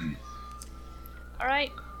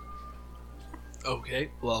 Alright. Okay,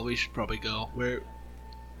 well we should probably go.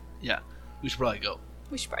 Yeah, we should probably go.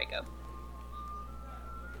 We should probably go.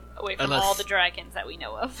 Away from Unless- all the dragons that we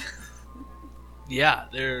know of. Yeah,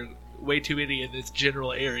 there are way too many in this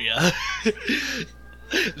general area.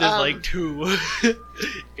 There's like 2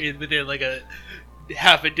 within like a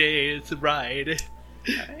half a day. It's a ride.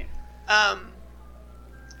 Alright.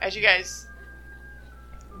 As you guys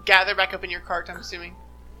gather back up in your cart, I'm assuming.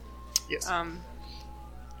 Yes.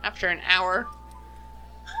 After an hour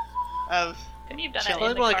of Couldn't you have done Chill. it in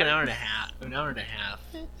Probably the like an car? hour and a half. An hour and a half.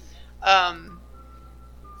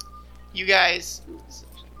 you guys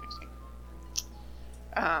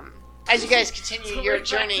as you guys continue your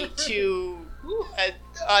journey to an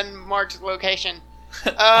unmarked location,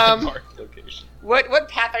 Mark location. what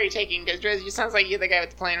path are you taking? Because Drizzy, it sounds like you're the guy with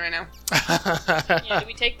the plan right now. Yeah, do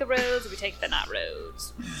we take the roads or do we take the not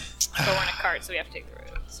roads? So we're in a cart, so we have to take the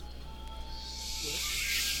roads.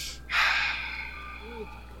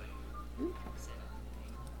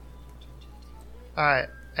 Alright,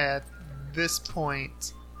 at this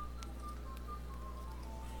point,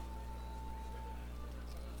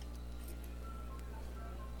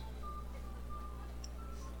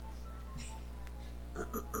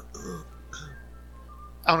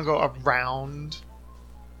 I want to go around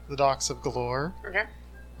the docks of Galore Okay.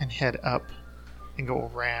 and head up and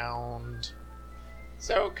go around.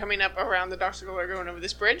 So coming up around the docks of Galore, going over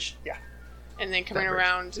this bridge? Yeah. And then coming That bridge.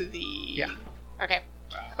 around to the... Yeah. Okay.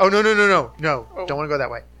 Oh, no. Oh. Don't want to go that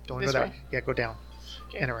way. Don't want to This go that way? way. Yeah, go down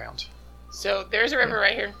Okay. and around. So there's a river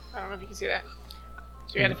right here. I don't know if you can see that.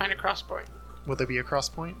 So you had to find a cross point. Will there be a cross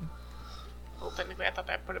point? Well, technically, I thought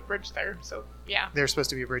I put a bridge there. So, yeah. There's supposed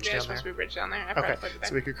to be a bridge Yeah, there's down supposed there. to be a bridge down there. I Okay, forgot to put it so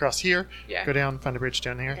there. we could cross here, Yeah. go down, find a bridge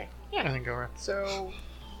down here, Okay. Yeah. and then go around. So,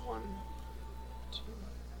 1, 2.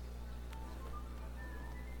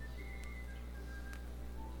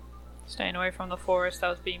 Staying away from the forest that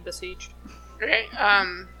was being besieged. Okay.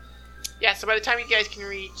 Yeah. So by the time you guys can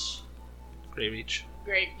reach Grey Reach.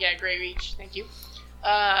 Grey Reach, thank you.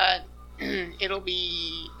 That'll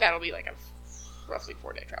be like a roughly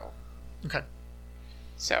 4-day travel. Okay.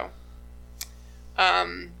 So,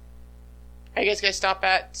 I guess guys stop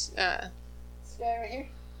at this guy right here.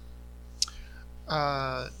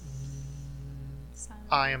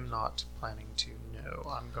 I am not planning to. No,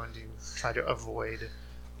 I'm going to try to avoid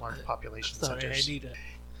large population Sorry, I centers. need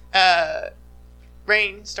a...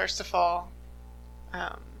 Rain starts to fall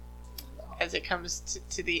as it comes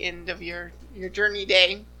to the end of your journey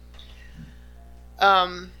day.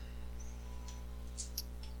 The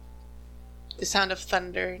sound of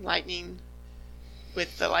thunder and lightning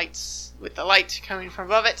with the light coming from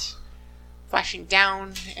above it, flashing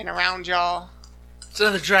down and around y'all. It's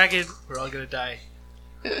another dragon. We're all gonna die.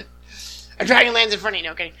 A dragon lands in front of you,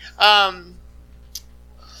 no kidding.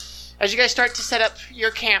 As you guys start to set up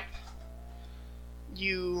your camp,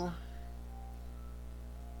 you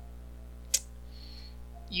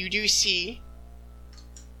do see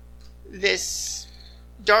this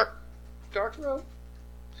dark robe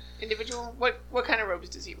individual. What kind of robes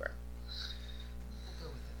does he wear?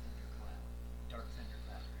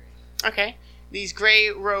 Okay, these gray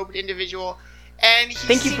robed individual, and he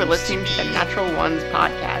Thank you for seems listening to be the Natural Ones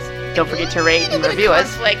podcast. Don't forget to rate and review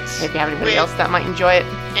us. conflict If you have anybody with else that might enjoy it,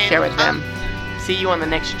 an share with them. See you on the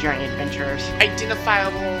next journey, adventurers.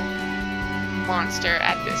 Identifiable monster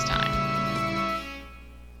at this time.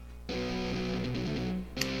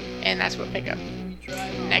 And that's what pick up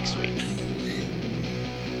next week. He's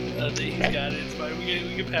got it. It's fine. We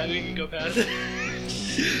can go past it.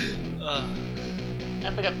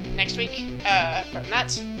 I'll pick up next week from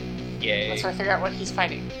that. Yay. Let's try to figure out what he's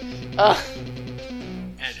fighting.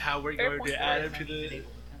 And how we're going to add him to the...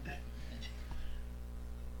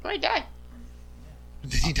 Oh, he died.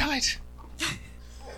 Then he died.